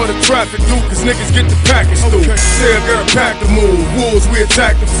 Home of the traffic, dude, cause niggas get the package through. Say I got a pack to move. Wolves, we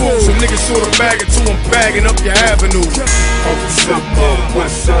attack the fools. So niggas sort of bag it to them, bagging up your avenue. I'm from 7 Mile,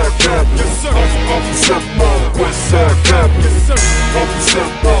 West Side capital. I'm from 7 Mile, West Side capital. I'm from 7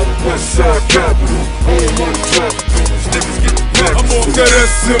 Mile, West Side capital. Home of the traffic, dudes, niggas get the package. I'm on that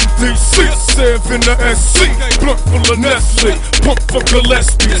SMDC, 7 in the SC. Blunt full of Nestle, pump for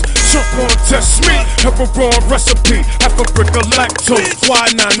Gillespie. Chunk on test me, have a raw recipe. Half a brick of lactose, why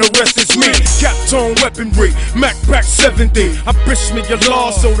not? The rest is me. Captone weaponry, Mac back 70. I bitch me your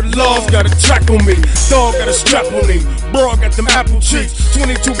law, so the laws got a track on me. Dog got a strap on him, bro got them apple cheeks.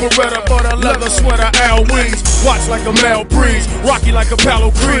 22 Beretta, but a leather sweater, Al wings. Watch like a Mal Breeze, Rocky like a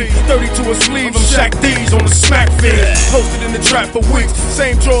Palo Creed. 32 a sleeve, I'm Shaq D's on the smack feed. Posted in the trap for weeks,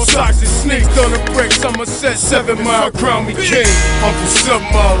 same draw socks and sneaks. Done a break, Somerset, 7 Mile, crown me king. I'm from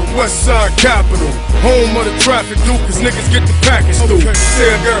 7 Mile, West Side capital. Home of the traffic, dude, cause niggas get the package through. Say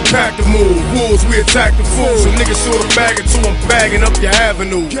I got a pack to move. Wolves, we attack the fools. So niggas sort of bag it to them, bagging up your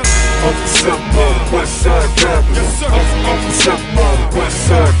avenue. I'm from 7 Mile, West Side capital. I'm from 7 Mile, West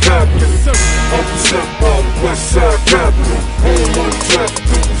Side capital. I'm from 7 Mile, West Side capital. Home of the traffic,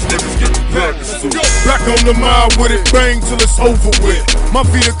 dude, cause niggas get the package through. Back on the mile with it, bang till it's over with. My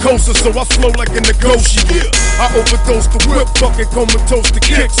Vita Costa, so I flow like a negotiator. I overdose the whip, fucking comatose the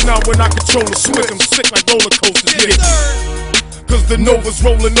kicks. Now when I control the switch, I'm sick like roller coasters. Cause the Nova's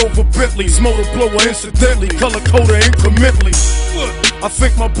rolling over Bentleys. Motor blower incidentally, color coder incrementally. I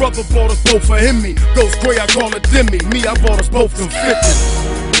think my brother bought us both for him. Goes gray, I call it Demi. Me, I bought us both in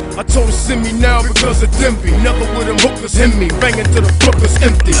 50. I told her send me now because of Demby. Never with them hookers in me, banging till the bookers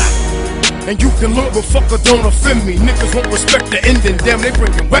empty. And you can look, but fucker don't offend me. Niggas won't respect the ending, damn they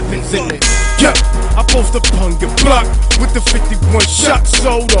bringing weapons in it. Yeah, I post up on your block with the 51 shots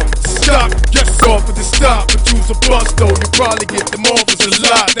sold on stock. Guess off at the stop, but use a bus though. You probably get them offers a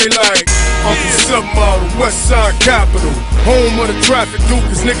lot. They like, I'm from 7 Mile, West Side capital. Home of the traffic, dude,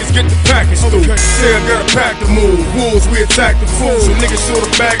 cause niggas get the package through. Say I got a pack to move. Wolves, we attack the fools. So niggas sort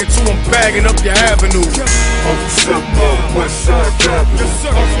of bag it to them, bagging up your avenue. I'm from 7 Mile, West Side capital.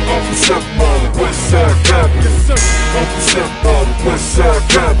 I'm from 7 Mile, West Side capital. I'm from 7 Mile, West Side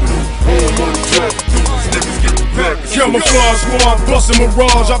capital. Home of the traffic, dude, cause niggas get the package. Camouflage squad, bustin'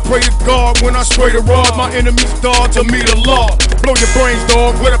 mirage. I pray to God when I spray the rod. My enemies dog to me the law. Blow your brains,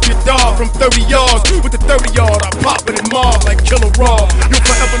 dog, wet up your dog from 30 yards. With the 30 yard, I pop it and mob like Killer Raw. You'll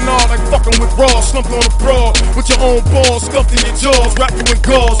forever nod like fucking with Raw. Slumped on a broad with your own balls, scuffed in your jaws. Wrap you in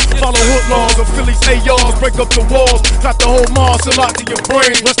gauze, follow hood laws of Philly's ARs. Break up the walls, got the whole Mars a lot to your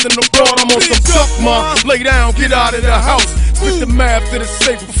brain. Resting abroad, I'm on some duck, ma. Lay down, get out of the house. Spit the math to the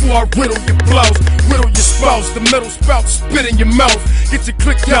safe before I riddle your blouse. Riddle your spouse, the metal spout, spit in your mouth. Get your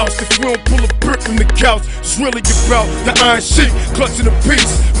click outs if we don't pull a brick from the couch. It's really about the iron sheet, clutching a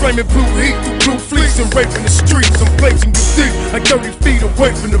piece. Flaming blue heat through blue fleece and raping the streets. I'm blazing you deep, like 30 feet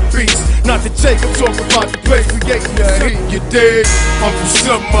away from the beast. Not the Jake, I'm talking about the place creating the heat, you dig? I'm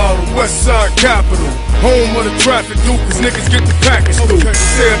from 7 Mile, West Side capital. Home of the traffic, dude, cause niggas get the package through.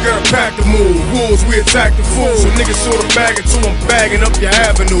 Say I got a pack to move. Wolves, we attack the fools. So niggas sort of bag it to them, bagging up your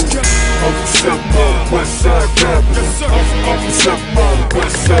avenue. I'm from 7 Mile, West Side capital. I'm from 7 Mile,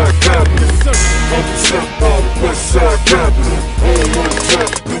 West Side capital. I'm from 7 Mile, West Side capital. Home of the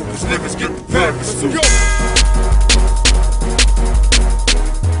traffic, dude, cause niggas get the package through.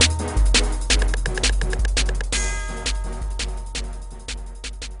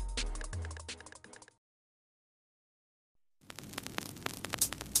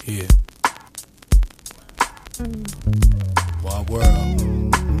 Yeah. Wild world.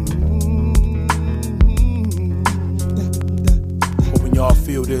 Hoping y'all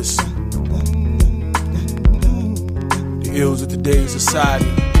feel this. The ills of today's society,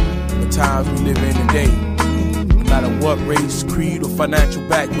 the times we live in today. matter what race, creed, or financial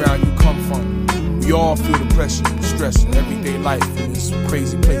background you come from, we all feel the pressure and stress in everyday life in this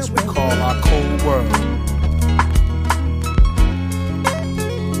crazy place we call our cold world.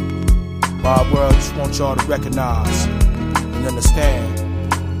 My world, just want y'all to recognize and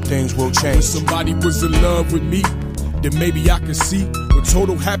understand things will change. If somebody was in love with me, then maybe I can see what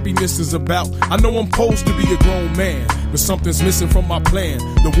total happiness is about. I know I'm supposed to be a grown man, but something's missing from my plan.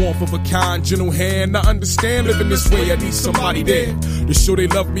 The warmth of a kind, gentle hand. I understand living this way, I need somebody there to show they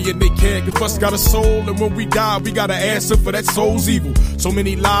love me and they care. Cause us got a soul, and when we die, we gotta answer for that soul's evil. So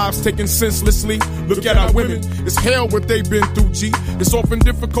many lives taken senselessly. Look at our women, it's hell what they've been through, G. It's often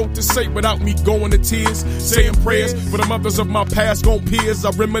difficult to say without me going to tears. Saying prayers for the mothers of my past gone peers.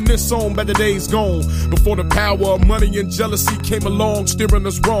 I reminisce on better days gone, before the power of money and jealousy came along, steering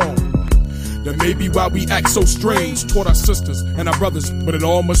us wrong. That may be why we act so strange toward our sisters and our brothers, but it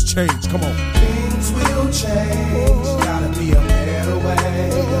all must change. Come on. Things will change. Gotta be a better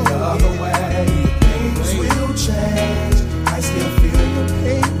way, another way. Things will change. I still feel your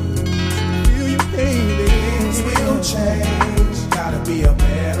pain. Feel your pain. Things will change. Gotta be a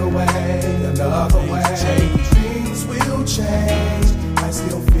better way, another way. Things will change. I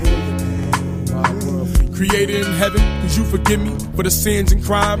still feel your pain. Created in heaven, cause you forgive me for the sins and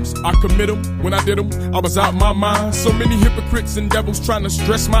crimes I commit them. When I did them, I was out my mind. So many hypocrites and devils trying to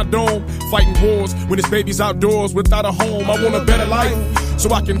stress my dome, fighting wars when his baby's outdoors without a home. I want a better life,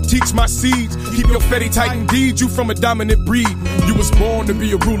 so I can teach my seeds. Keep your fetty tight and deed you from a dominant breed. You was born to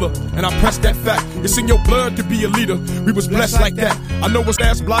be a ruler, and I press that fact. It's in your blood to be a leader. We was blessed like that. I know it's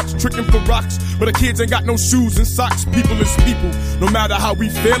ass blocks, tricking for rocks, but the kids ain't got no shoes and socks. People is people, no matter how we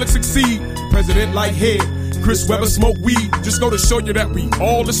fail and succeed. President like head, Chris Webber smoke weed. Just go to show you that we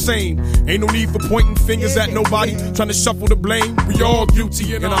all the same. Ain't no need for pointing fingers at nobody, trying to shuffle the blame. We all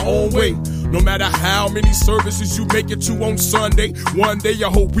guilty in our own way. No matter how many services you make it to on Sunday, one day I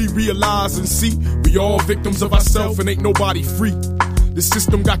hope we realize and see we all victims of ourselves and ain't nobody free. The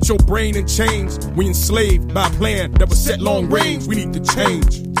system got your brain in chains. We enslaved by a plan that was set long range. We need to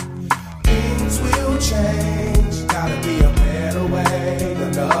change. Things will change. Gotta be a better way,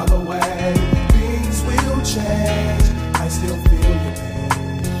 another way. Things will change. I still feel your pain.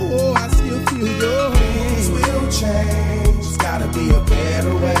 Oh, I still feel your pain. Things will change. Gotta be a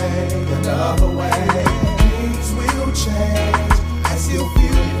better way, another way. Things will change. I still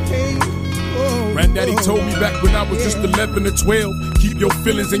feel your pain. Granddaddy told me back when I was just 11 or 12, keep your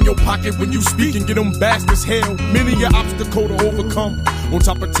feelings in your pocket when you speak and get them fast as hell. Many an obstacle to overcome. On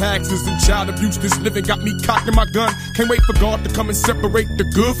top of taxes and child abuse, this living got me cocking my gun. Can't wait for God to come and separate the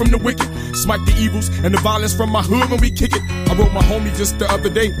good from the wicked. Smite the evils and the violence from my hood when we kick it. I wrote my homie just the other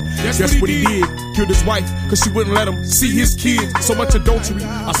day. Guess what he did? Killed his wife cause she wouldn't let him see his kids. So much adultery.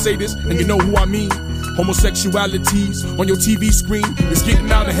 I say this and you know who I mean. Homosexualities on your TV screen is getting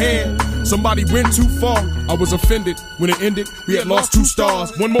out of hand. Somebody went too far. I was offended when it ended. We had lost 2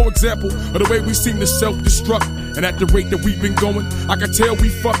 stars. One more example of the way we seem to self-destruct. And at the rate that we've been going, I can tell we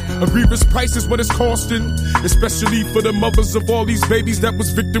fuck. A grievous price is what it's costing, especially for the mothers of all these babies that was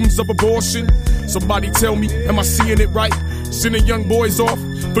victims of abortion. Somebody tell me, am I seeing it right? Sending young boys off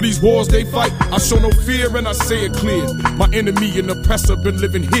for these wars they fight. I show no fear and I say it clear. My enemy and oppressor been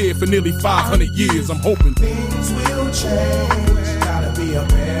living here for nearly 500 years. I'm hoping things will change. Gotta be a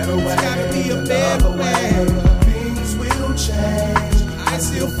better way. Gotta be a better way. Things will change. I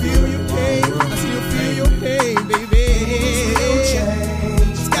still feel your pain. I still feel your pain, baby. Things will change.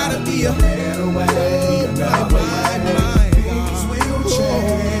 It's gotta be a better way. Another way. Things will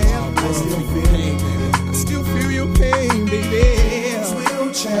change. I still feel your pain. I still feel your pain, baby. Things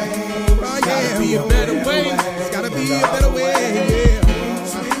will change. Gotta be a better way. It's gotta be a better way. Yeah.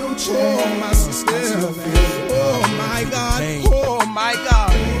 Things will change. Oh, my sister. Oh, my God. Oh, my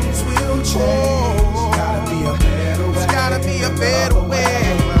God. Things will change. Gotta be a better way. It's gotta be a better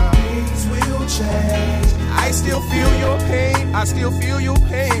way. Things will change. I still feel your pain. I still feel your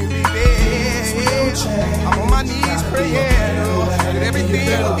pain, baby. I'm on my knees praying that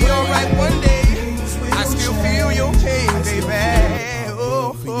everything will be alright one day. I still feel your pain, baby.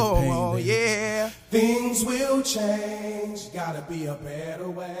 Oh, yeah. Things will change. Gotta be a better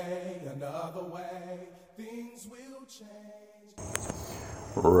way, another way. Things will change.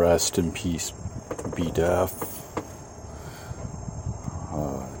 Rest in peace, B-Def.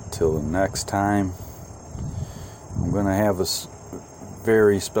 Till the next time, I'm going to have a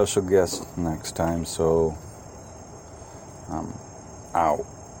very special guest next time, so I'm out.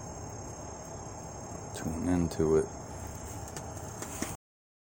 Tune into it.